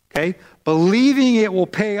 okay? Believing it will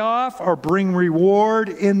pay off or bring reward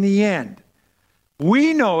in the end.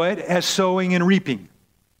 We know it as sowing and reaping.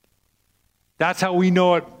 That's how we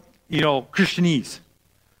know it, Christianese,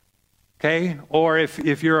 okay? Or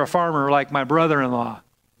if you're a farmer like my brother-in-law,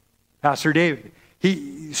 Pastor David,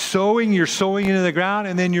 you're sowing into the ground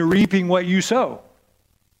and then you're reaping what you sow.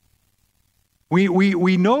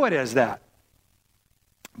 We know it as that.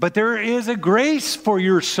 But there is a grace for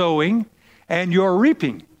your sowing and your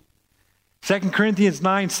reaping. 2 Corinthians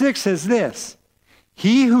 9:6 says this,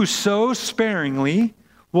 he who sows sparingly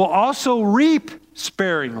will also reap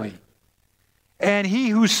sparingly. And he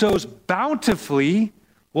who sows bountifully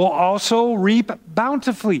will also reap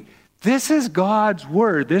bountifully. This is God's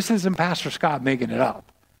word. This isn't Pastor Scott making it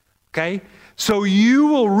up. Okay? So you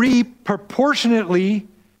will reap proportionately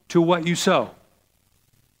to what you sow.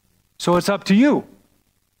 So it's up to you.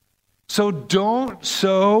 So don't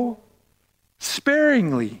sow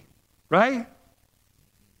sparingly, right?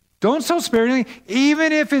 Don't sow sparingly,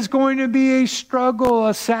 even if it's going to be a struggle,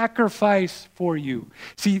 a sacrifice for you.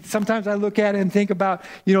 See, sometimes I look at it and think about,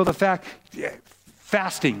 the fact,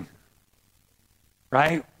 fasting,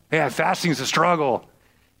 right? Yeah, fasting is a struggle.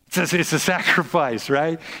 It's a sacrifice,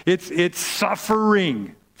 right? It's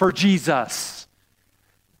suffering for Jesus,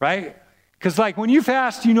 right? Because when you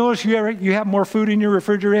fast, you notice you have more food in your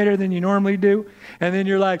refrigerator than you normally do. And then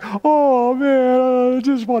you're like, oh man, I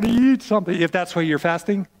just want to eat something. If that's why you're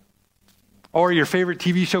fasting. Or your favorite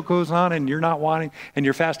TV show goes on and you're not wanting, and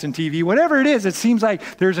you're fasting TV. Whatever it is, it seems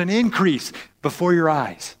like there's an increase before your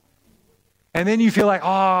eyes. And then you feel like,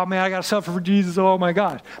 oh man, I got to suffer for Jesus. Oh my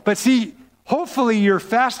gosh. But see, hopefully you're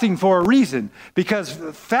fasting for a reason. Because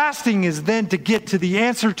fasting is then to get to the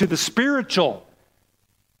answer to the spiritual.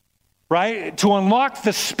 Right? To unlock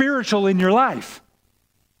the spiritual in your life.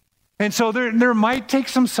 And so there might take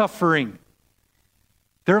some suffering.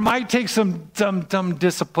 There might take some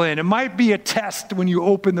discipline. It might be a test when you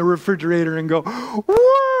open the refrigerator and go,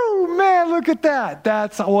 whoa, man, look at that.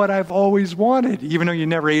 That's what I've always wanted, even though you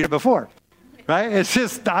never ate it before. Right? It's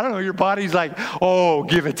just, I don't know, your body's like, oh,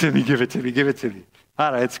 give it to me, give it to me, give it to me. I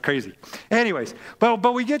don't know, it's crazy. Anyways,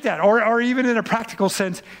 but we get that. Or even in a practical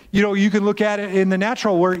sense, you can look at it in the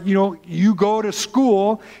natural where, you go to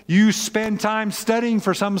school, you spend time studying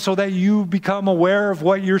for something so that you become aware of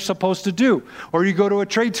what you're supposed to do. Or you go to a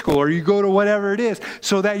trade school, or you go to whatever it is,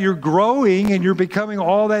 so that you're growing and you're becoming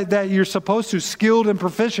all that you're supposed to, skilled and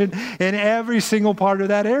proficient in every single part of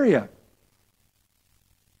that area.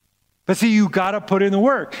 But see, you got to put in the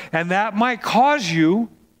work. And that might cause you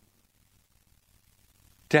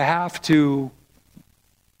to have to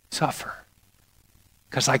suffer.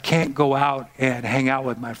 Because I can't go out and hang out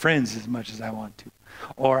with my friends as much as I want to.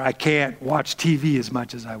 Or I can't watch TV as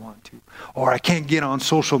much as I want to. Or I can't get on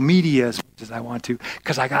social media as much as I want to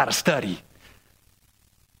because I got to study.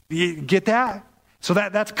 You get that? So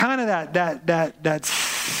that's kind of that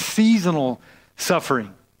seasonal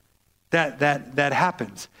suffering that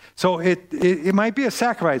happens. So it might be a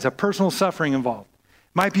sacrifice, a personal suffering involved.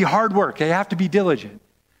 It might be hard work. You have to be diligent.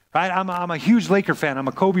 Right? I'm a huge Laker fan. I'm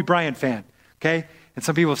a Kobe Bryant fan. Okay? And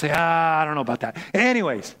some people say, I don't know about that.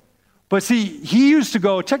 Anyways, but see, he used to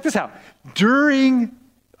go, check this out. During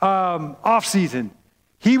off season,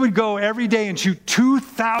 he would go every day and shoot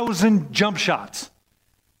 2,000 jump shots.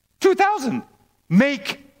 2,000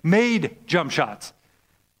 made jump shots.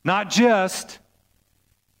 Not just,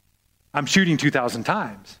 I'm shooting 2,000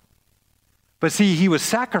 times. But see, he was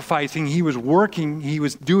sacrificing, he was working, he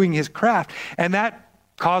was doing his craft. And that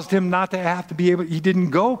caused him not to have to be able, he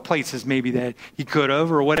didn't go places maybe that he could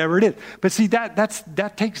have or whatever it is. But see,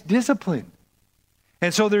 that takes discipline.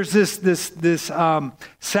 And so there's this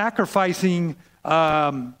sacrificing,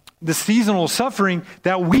 the seasonal suffering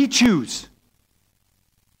that we choose.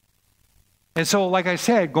 And so, like I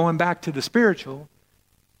said, going back to the spiritual,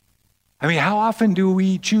 how often do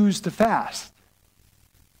we choose to fast?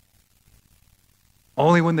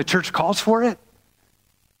 Only when the church calls for it?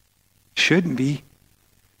 Shouldn't be.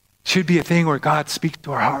 Should be a thing where God speaks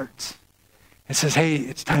to our hearts and says, hey,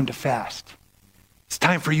 it's time to fast. It's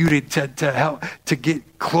time for you to help to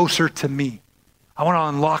get closer to me. I want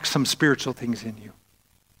to unlock some spiritual things in you.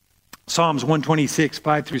 Psalms 126,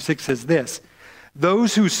 5-6 says this.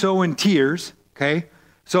 Those who sow in tears, okay?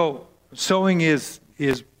 So sowing is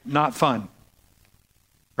not fun,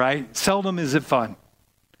 right? Seldom is it fun.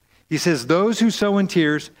 He says, those who sow in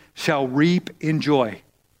tears shall reap in joy.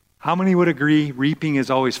 How many would agree reaping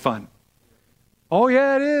is always fun? Oh,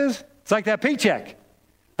 yeah, it is. It's like that paycheck,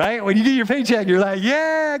 right? When you get your paycheck, you're like,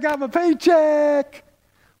 yeah, I got my paycheck.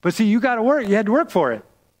 But see, you got to work. You had to work for it.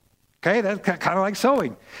 Okay, that's kind of like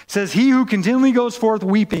sowing. It says, he who continually goes forth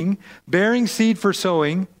weeping, bearing seed for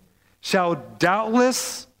sowing, shall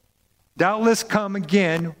doubtless come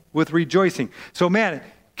again with rejoicing. So man,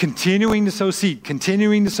 continuing to sow seed,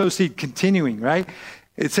 continuing, right?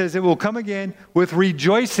 It says it will come again with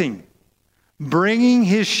rejoicing, bringing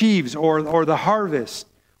his sheaves or the harvest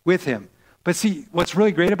with him. But see, what's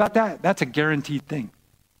really great about that? That's a guaranteed thing.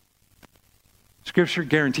 Scripture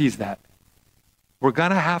guarantees that. We're going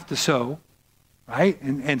to have to sow, right?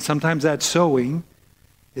 And sometimes that sowing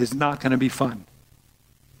is not going to be fun.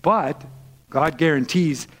 But God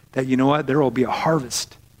guarantees that, you know what? There will be a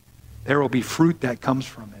harvest. There will be fruit that comes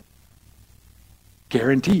from it.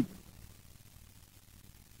 Guaranteed.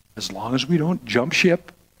 As long as we don't jump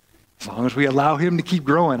ship, as long as we allow him to keep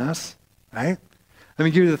growing us, right? Let me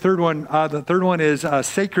give you the third one. The third one is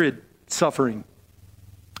sacred suffering.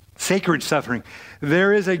 Sacred suffering.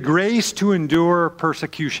 There is a grace to endure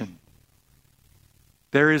persecution.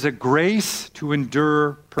 There is a grace to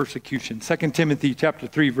endure persecution. 2 Timothy chapter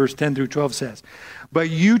 3, verse 10-12 says,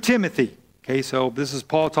 but you, Timothy, okay, so this is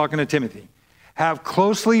Paul talking to Timothy, have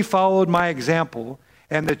closely followed my example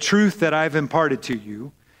and the truth that I've imparted to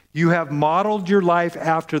you. You have modeled your life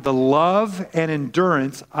after the love and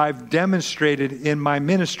endurance I've demonstrated in my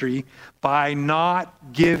ministry by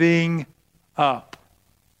not giving up.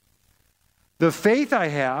 The faith I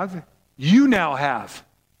have, you now have.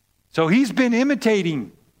 So he's been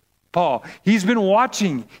imitating Paul. He's been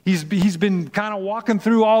watching. He's been kind of walking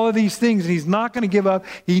through all of these things, and he's not going to give up.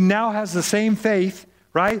 He now has the same faith,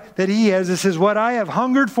 right, that he has. It says, what I have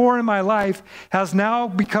hungered for in my life has now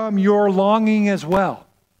become your longing as well.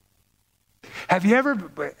 Have you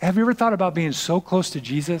ever thought about being so close to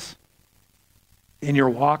Jesus in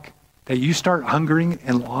your walk that you start hungering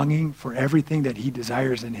and longing for everything that he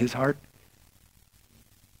desires in his heart?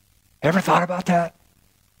 Ever thought about that?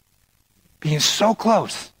 Being so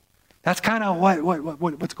close. That's kind of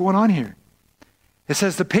what's going on here. It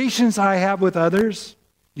says, the patience I have with others,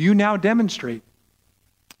 you now demonstrate.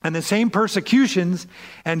 And the same persecutions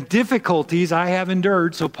and difficulties I have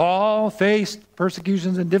endured. So Paul faced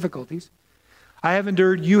persecutions and difficulties. I have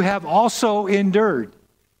endured, you have also endured.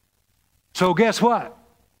 So guess what?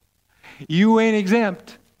 You ain't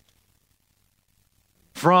exempt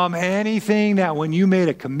from anything that when you made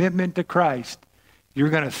a commitment to Christ, you're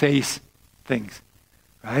going to face things,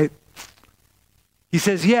 right? He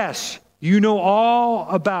says, yes, you know all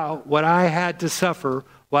about what I had to suffer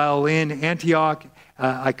while in Antioch,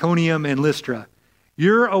 Iconium, and Lystra.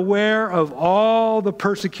 You're aware of all the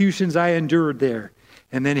persecutions I endured there.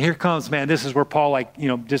 And then here comes, man, this is where Paul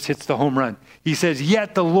just hits the home run. He says,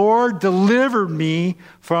 yet the Lord delivered me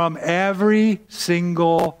from every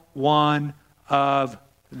single one of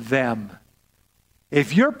them.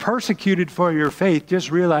 If you're persecuted for your faith,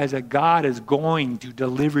 just realize that God is going to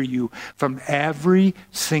deliver you from every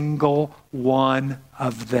single one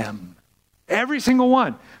of them. Every single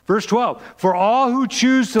one. Verse 12, for all who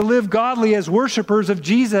choose to live godly as worshipers of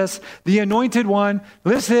Jesus, the Anointed One,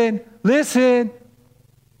 listen,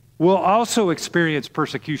 will also experience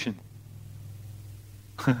persecution.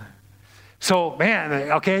 So, man,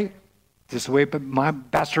 okay, just the way my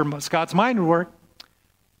Pastor Scott's mind would work.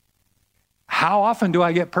 How often do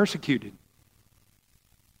I get persecuted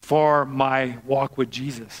for my walk with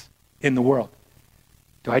Jesus in the world?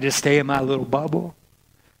 Do I just stay in my little bubble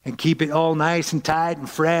and keep it all nice and tight and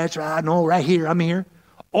fresh? I know right here, I'm here.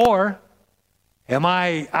 Or am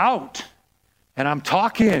I out and I'm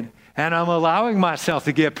talking and I'm allowing myself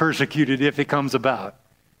to get persecuted if it comes about?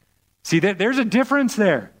 See, there's a difference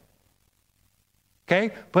there.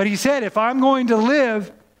 Okay? But he said, if I'm going to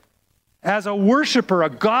live as a worshiper,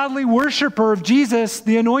 a godly worshiper of Jesus,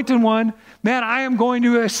 the Anointed One, man, I am going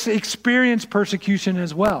to experience persecution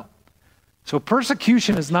as well. So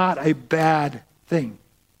persecution is not a bad thing.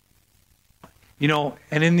 And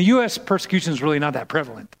in the U.S., persecution is really not that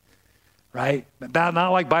prevalent, right? Not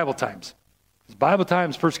like Bible times. Bible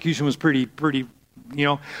times, persecution was pretty,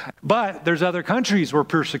 but there's other countries where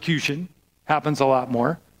persecution happens a lot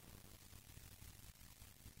more.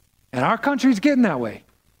 And our country's getting that way.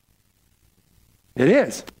 It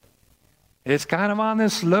is. It's kind of on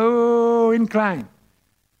this slow incline.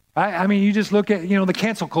 Right? I mean, you just look at, the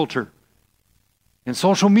cancel culture and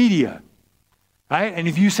social media. Right? And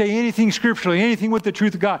if you say anything scripturally, anything with the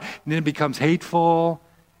truth of God, then it becomes hateful.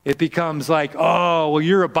 It becomes like, oh, well,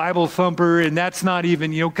 you're a Bible thumper, and that's not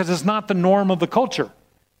even, because it's not the norm of the culture.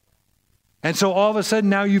 And so all of a sudden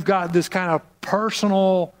now you've got this kind of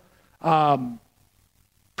personal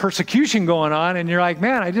persecution going on, and you're like,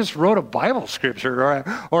 man, I just wrote a Bible scripture,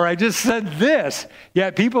 or I just said this.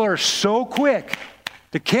 Yet people are so quick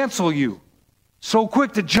to cancel you, so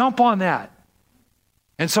quick to jump on that.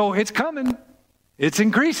 And so it's coming. It's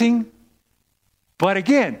increasing. But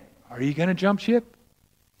again, are you going to jump ship?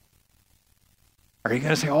 Are you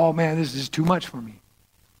going to say, oh man, this is too much for me?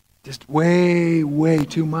 Just way, way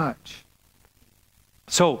too much.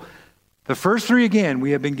 So the first three, again,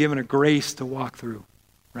 we have been given a grace to walk through,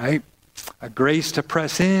 right? A grace to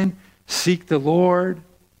press in, seek the Lord,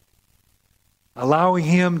 allowing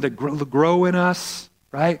him to grow in us,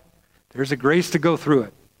 right? There's a grace to go through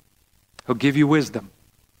it. He'll give you wisdom.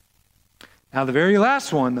 Now, the very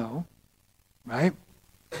last one, though, right,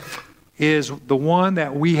 is the one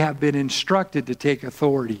that we have been instructed to take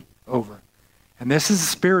authority over. And this is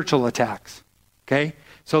spiritual attacks, okay?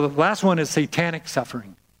 So the last one is satanic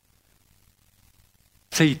suffering.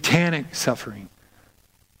 Satanic suffering.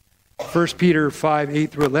 1 Peter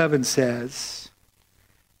 5:8-11 says,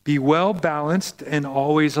 be well balanced and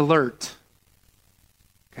always alert.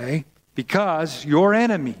 Okay? Because your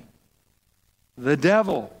enemy, the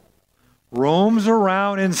devil, roams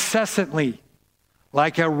around incessantly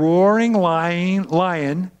like a roaring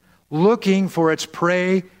lion looking for its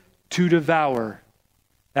prey to devour.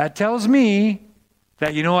 That tells me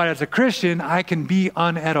that, as a Christian, I can be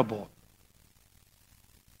unedible.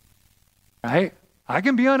 Right? I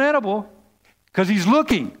can be unedible because he's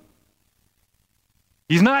looking.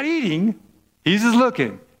 He's not eating. He's just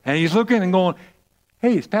looking. And he's looking and going,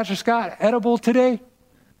 hey, is Pastor Scott edible today?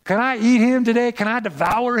 Can I eat him today? Can I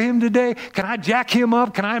devour him today? Can I jack him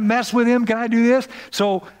up? Can I mess with him? Can I do this?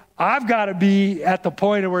 So I've got to be at the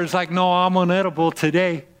point where it's like, no, I'm unedible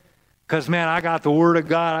today. Because, man, I got the Word of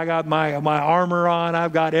God. I got my armor on.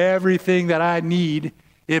 I've got everything that I need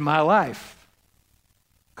in my life.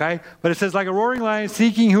 Okay? But it says, like a roaring lion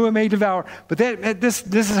seeking who it may devour. But this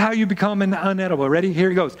is how you become an unedible. Ready? Here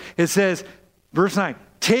it goes. It says, verse 9,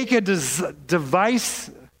 take a decisive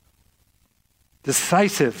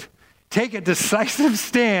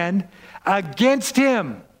stand against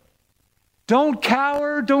him. Don't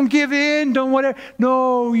cower, don't give in, don't whatever.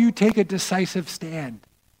 No, you take a decisive stand.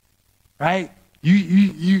 Right?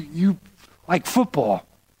 You like football.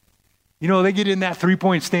 They get in that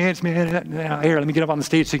 3-point stance, man. Here, let me get up on the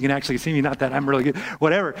stage so you can actually see me. Not that I'm really good,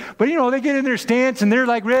 whatever. But, they get in their stance and they're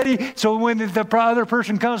like ready. So when the other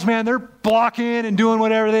person comes, man, they're blocking and doing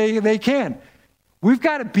whatever they can. We've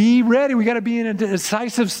got to be ready. We got to be in a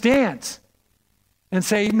decisive stance and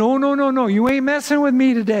say, no, you ain't messing with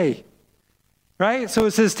me today. Right? So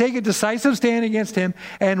it says, take a decisive stand against him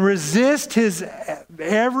and resist his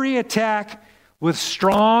every attack with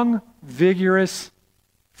strong, vigorous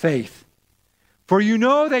faith. For you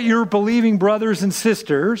know that your believing brothers and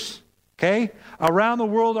sisters, okay, around the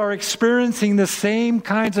world are experiencing the same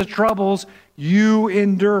kinds of troubles you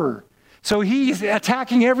endure. So he's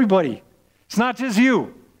attacking everybody. It's not just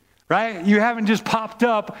you, right? You haven't just popped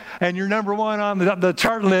up and you're number one on the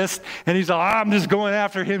chart list and he's like, I'm just going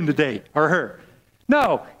after him today or her.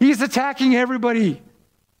 No, he's attacking everybody.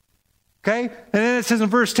 Okay? And then it says in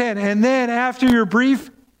verse 10, and then after your brief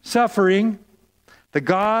suffering, the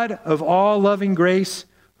God of all loving grace,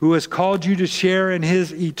 who has called you to share in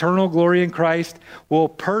his eternal glory in Christ, will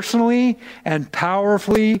personally and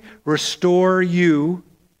powerfully restore you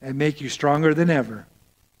and make you stronger than ever.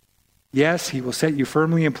 Yes, he will set you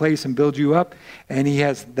firmly in place and build you up, and he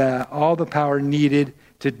has all the power needed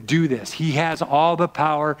to do this. He has all the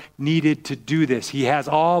power needed to do this. He has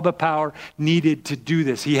all the power needed to do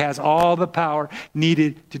this. He has all the power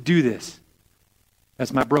needed to do this.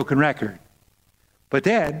 That's my broken record. But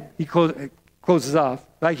then he closes off,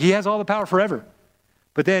 like he has all the power forever.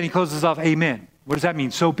 But then he closes off, amen. What does that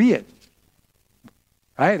mean? So be it.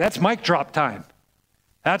 Right? That's mic drop time.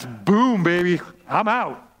 That's boom, baby. I'm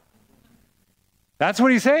out. That's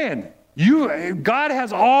what he's saying. God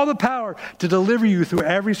has all the power to deliver you through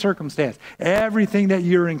every circumstance, everything that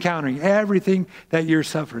you're encountering, everything that you're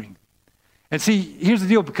suffering. And see, here's the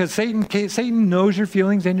deal, because Satan knows your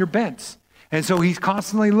feelings and your bents. And so he's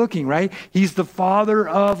constantly looking, right? He's the father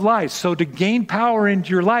of lies. So to gain power into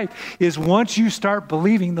your life is once you start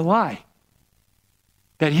believing the lie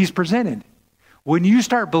that he's presented. When you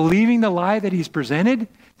start believing the lie that he's presented,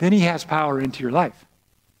 then he has power into your life.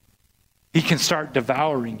 He can start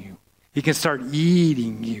devouring you. He can start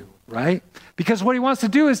eating you, right? Because what he wants to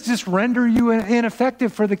do is just render you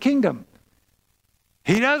ineffective for the kingdom.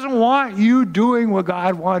 He doesn't want you doing what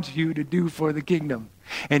God wants you to do for the kingdom.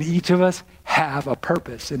 And each of us have a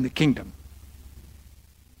purpose in the kingdom.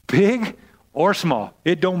 Big or small,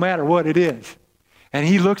 it don't matter what it is. And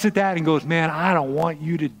he looks at that and goes, man, I don't want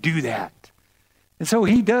you to do that. And so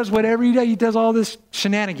he does whatever he does. He does all this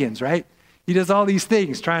shenanigans, right? He does all these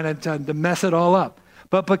things trying to mess it all up.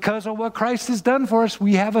 But because of what Christ has done for us,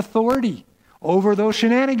 we have authority over those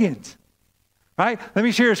shenanigans, right? Let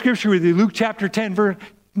me share a scripture with you. Luke chapter 10, verse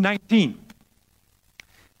 19. I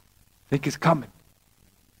think it's coming.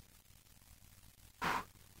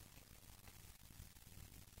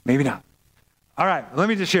 Maybe not. All right, let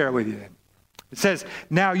me just share it with you then. It says,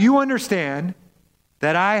 now you understand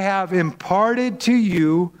that I have imparted to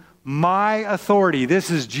you my authority. This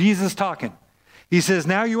is Jesus talking. He says,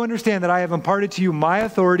 now you understand that I have imparted to you my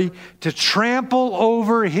authority to trample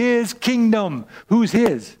over his kingdom. Who's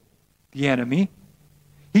his? The enemy.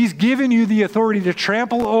 He's given you the authority to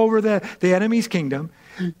trample over the enemy's kingdom.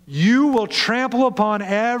 You will trample upon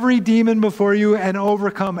every demon before you and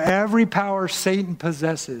overcome every power Satan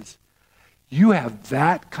possesses. You have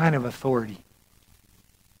that kind of authority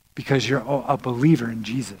because you're a believer in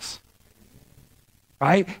Jesus.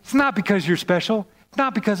 Right? It's not because you're special. It's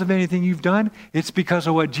not because of anything you've done. It's because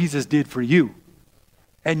of what Jesus did for you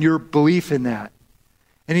and your belief in that.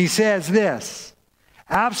 And he says this,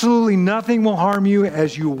 absolutely nothing will harm you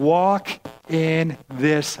as you walk in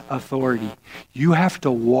this authority. You have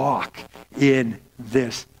to walk in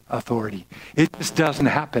this authority. It just doesn't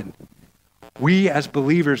happen. We as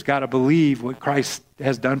believers got to believe what Christ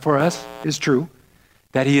has done for us is true,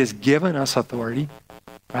 that he has given us authority,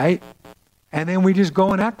 right? And then we just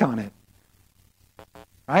go and act on it.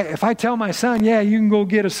 Right? If I tell my son, yeah, you can go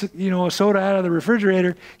get a soda out of the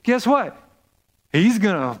refrigerator, guess what? He's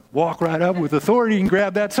going to walk right up with authority and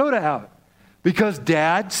grab that soda out because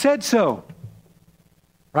Dad said so.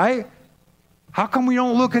 Right? How come we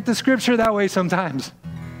don't look at the scripture that way sometimes?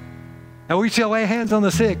 And we shall lay hands on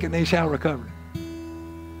the sick and they shall recover.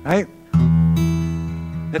 Right?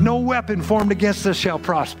 That no weapon formed against us shall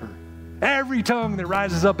prosper. Every tongue that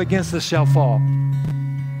rises up against us shall fall.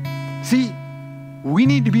 See, we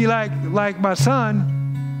need to be like my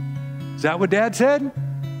son. Is that what Dad said?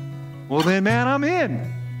 Well then, man, I'm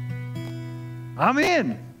in. I'm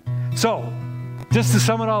in. So, just to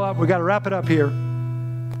sum it all up, we got to wrap it up here.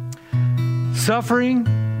 Suffering,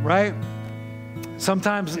 right?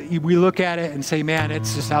 Sometimes we look at it and say, man,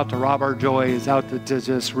 it's just out to rob our joy. It's out to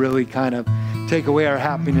just really kind of take away our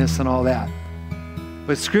happiness and all that.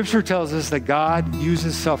 But Scripture tells us that God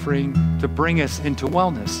uses suffering to bring us into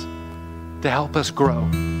wellness, to help us grow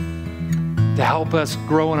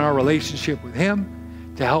in our relationship with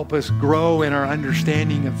Him, to help us grow in our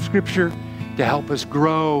understanding of Scripture, to help us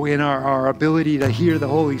grow in our ability to hear the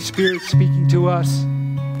Holy Spirit speaking to us.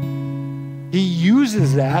 He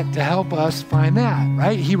uses that to help us find that,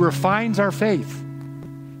 right? He refines our faith.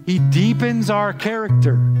 He deepens our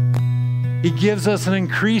character. He gives us an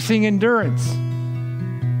increasing endurance.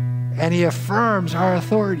 And He affirms our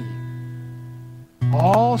authority.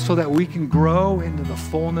 All so that we can grow into the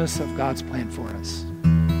fullness of God's plan for us.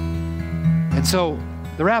 And so,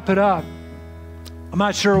 to wrap it up, I'm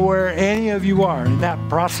not sure where any of you are in that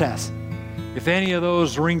process. If any of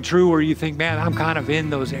those ring true or you think, man, I'm kind of in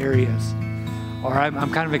those areas. Or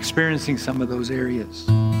I'm kind of experiencing some of those areas.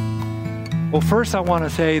 Well, first I want to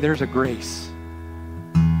say there's a grace.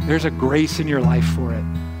 There's a grace in your life for it.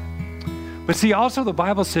 But see, also the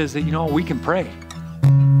Bible says that, we can pray.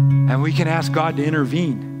 And we can ask God to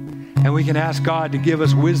intervene. And we can ask God to give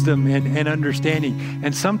us wisdom and understanding.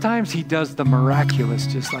 And sometimes He does the miraculous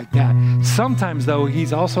just like that. Sometimes, though,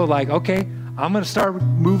 He's also like, okay, I'm going to start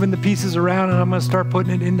moving the pieces around and I'm going to start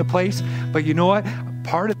putting it into place. But you know what?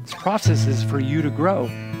 Part of this process is for you to grow,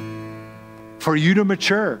 for you to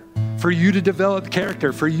mature, for you to develop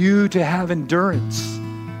character, for you to have endurance.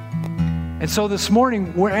 And so this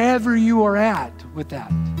morning, wherever you are at with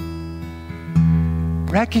that,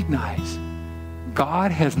 recognize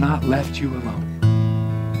God has not left you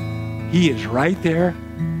alone. He is right there.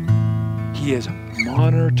 He is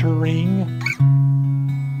monitoring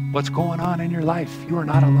what's going on in your life. You are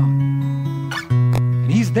not alone.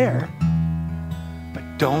 And He's there.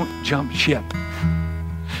 Don't jump ship.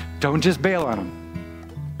 Don't just bail on Him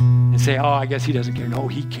and say, oh, I guess He doesn't care. No,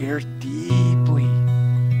 He cares deeply.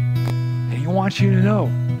 And He wants you to know.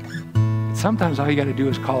 And sometimes all you got to do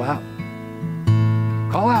is call out.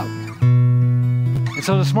 Call out. And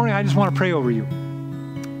so this morning, I just want to pray over you.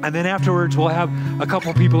 And then afterwards, we'll have a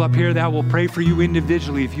couple people up here that will pray for you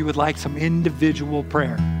individually if you would like some individual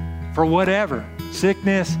prayer for whatever,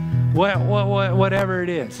 sickness, whatever it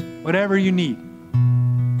is, whatever you need.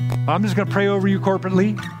 I'm just going to pray over you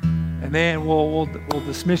corporately, and then we'll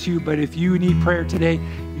dismiss you. But if you need prayer today,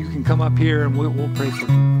 you can come up here and we'll pray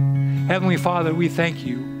for you. Heavenly Father, we thank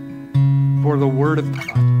you for the Word of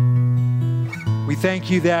God. We thank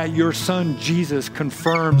you that your Son, Jesus,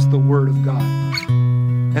 confirms the Word of God.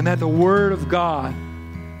 And that the Word of God,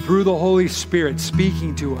 through the Holy Spirit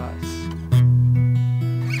speaking to us,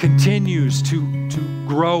 continues to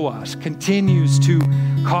grow us, continues to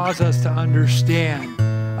cause us to understand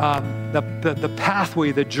the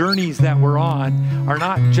pathway, the journeys that we're on are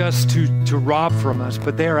not just to rob from us,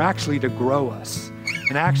 but they are actually to grow us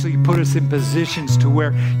and actually put us in positions to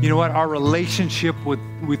where, you know what, our relationship with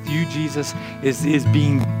you, Jesus, is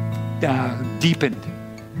being deepened.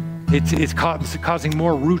 It's causing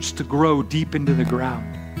more roots to grow deep into the ground.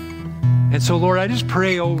 And so, Lord, I just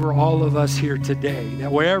pray over all of us here today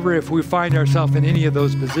that wherever, if we find ourselves in any of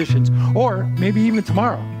those positions, or maybe even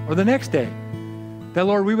tomorrow or the next day, that,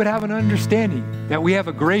 Lord, we would have an understanding that we have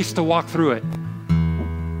a grace to walk through it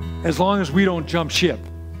as long as we don't jump ship,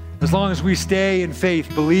 as long as we stay in faith,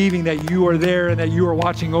 believing that you are there and that you are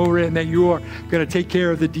watching over it and that you are going to take care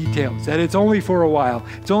of the details, that it's only for a while,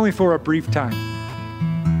 it's only for a brief time.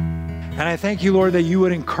 And I thank you, Lord, that you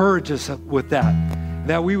would encourage us with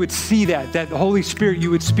that we would see that the Holy Spirit, you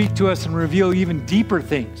would speak to us and reveal even deeper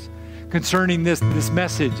things concerning this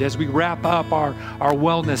message as we wrap up our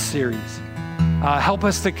wellness series. Help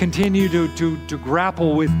us to continue to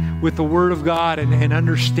grapple with the Word of God and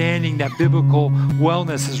understanding that biblical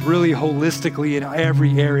wellness is really holistically in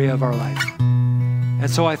every area of our life. And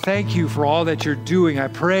so I thank you for all that you're doing. I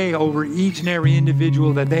pray over each and every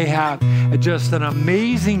individual that they have just an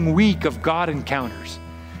amazing week of God encounters.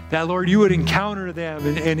 That, Lord, you would encounter them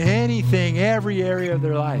in anything, every area of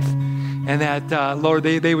their life. And that, Lord,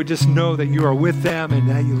 they would just know that you are with them and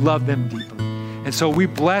that you love them deeply. And so we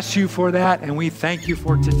bless you for that, and we thank you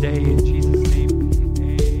for today. In Jesus' name, amen.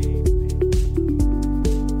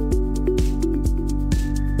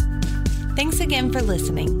 Thanks again for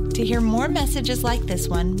listening. To hear more messages like this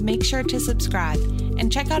one, make sure to subscribe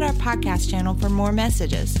and check out our podcast channel for more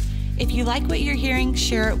messages. If you like what you're hearing,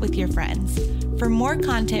 share it with your friends. For more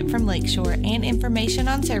content from Lakeshore and information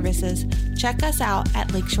on services, check us out at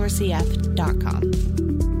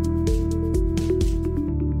lakeshorecf.com.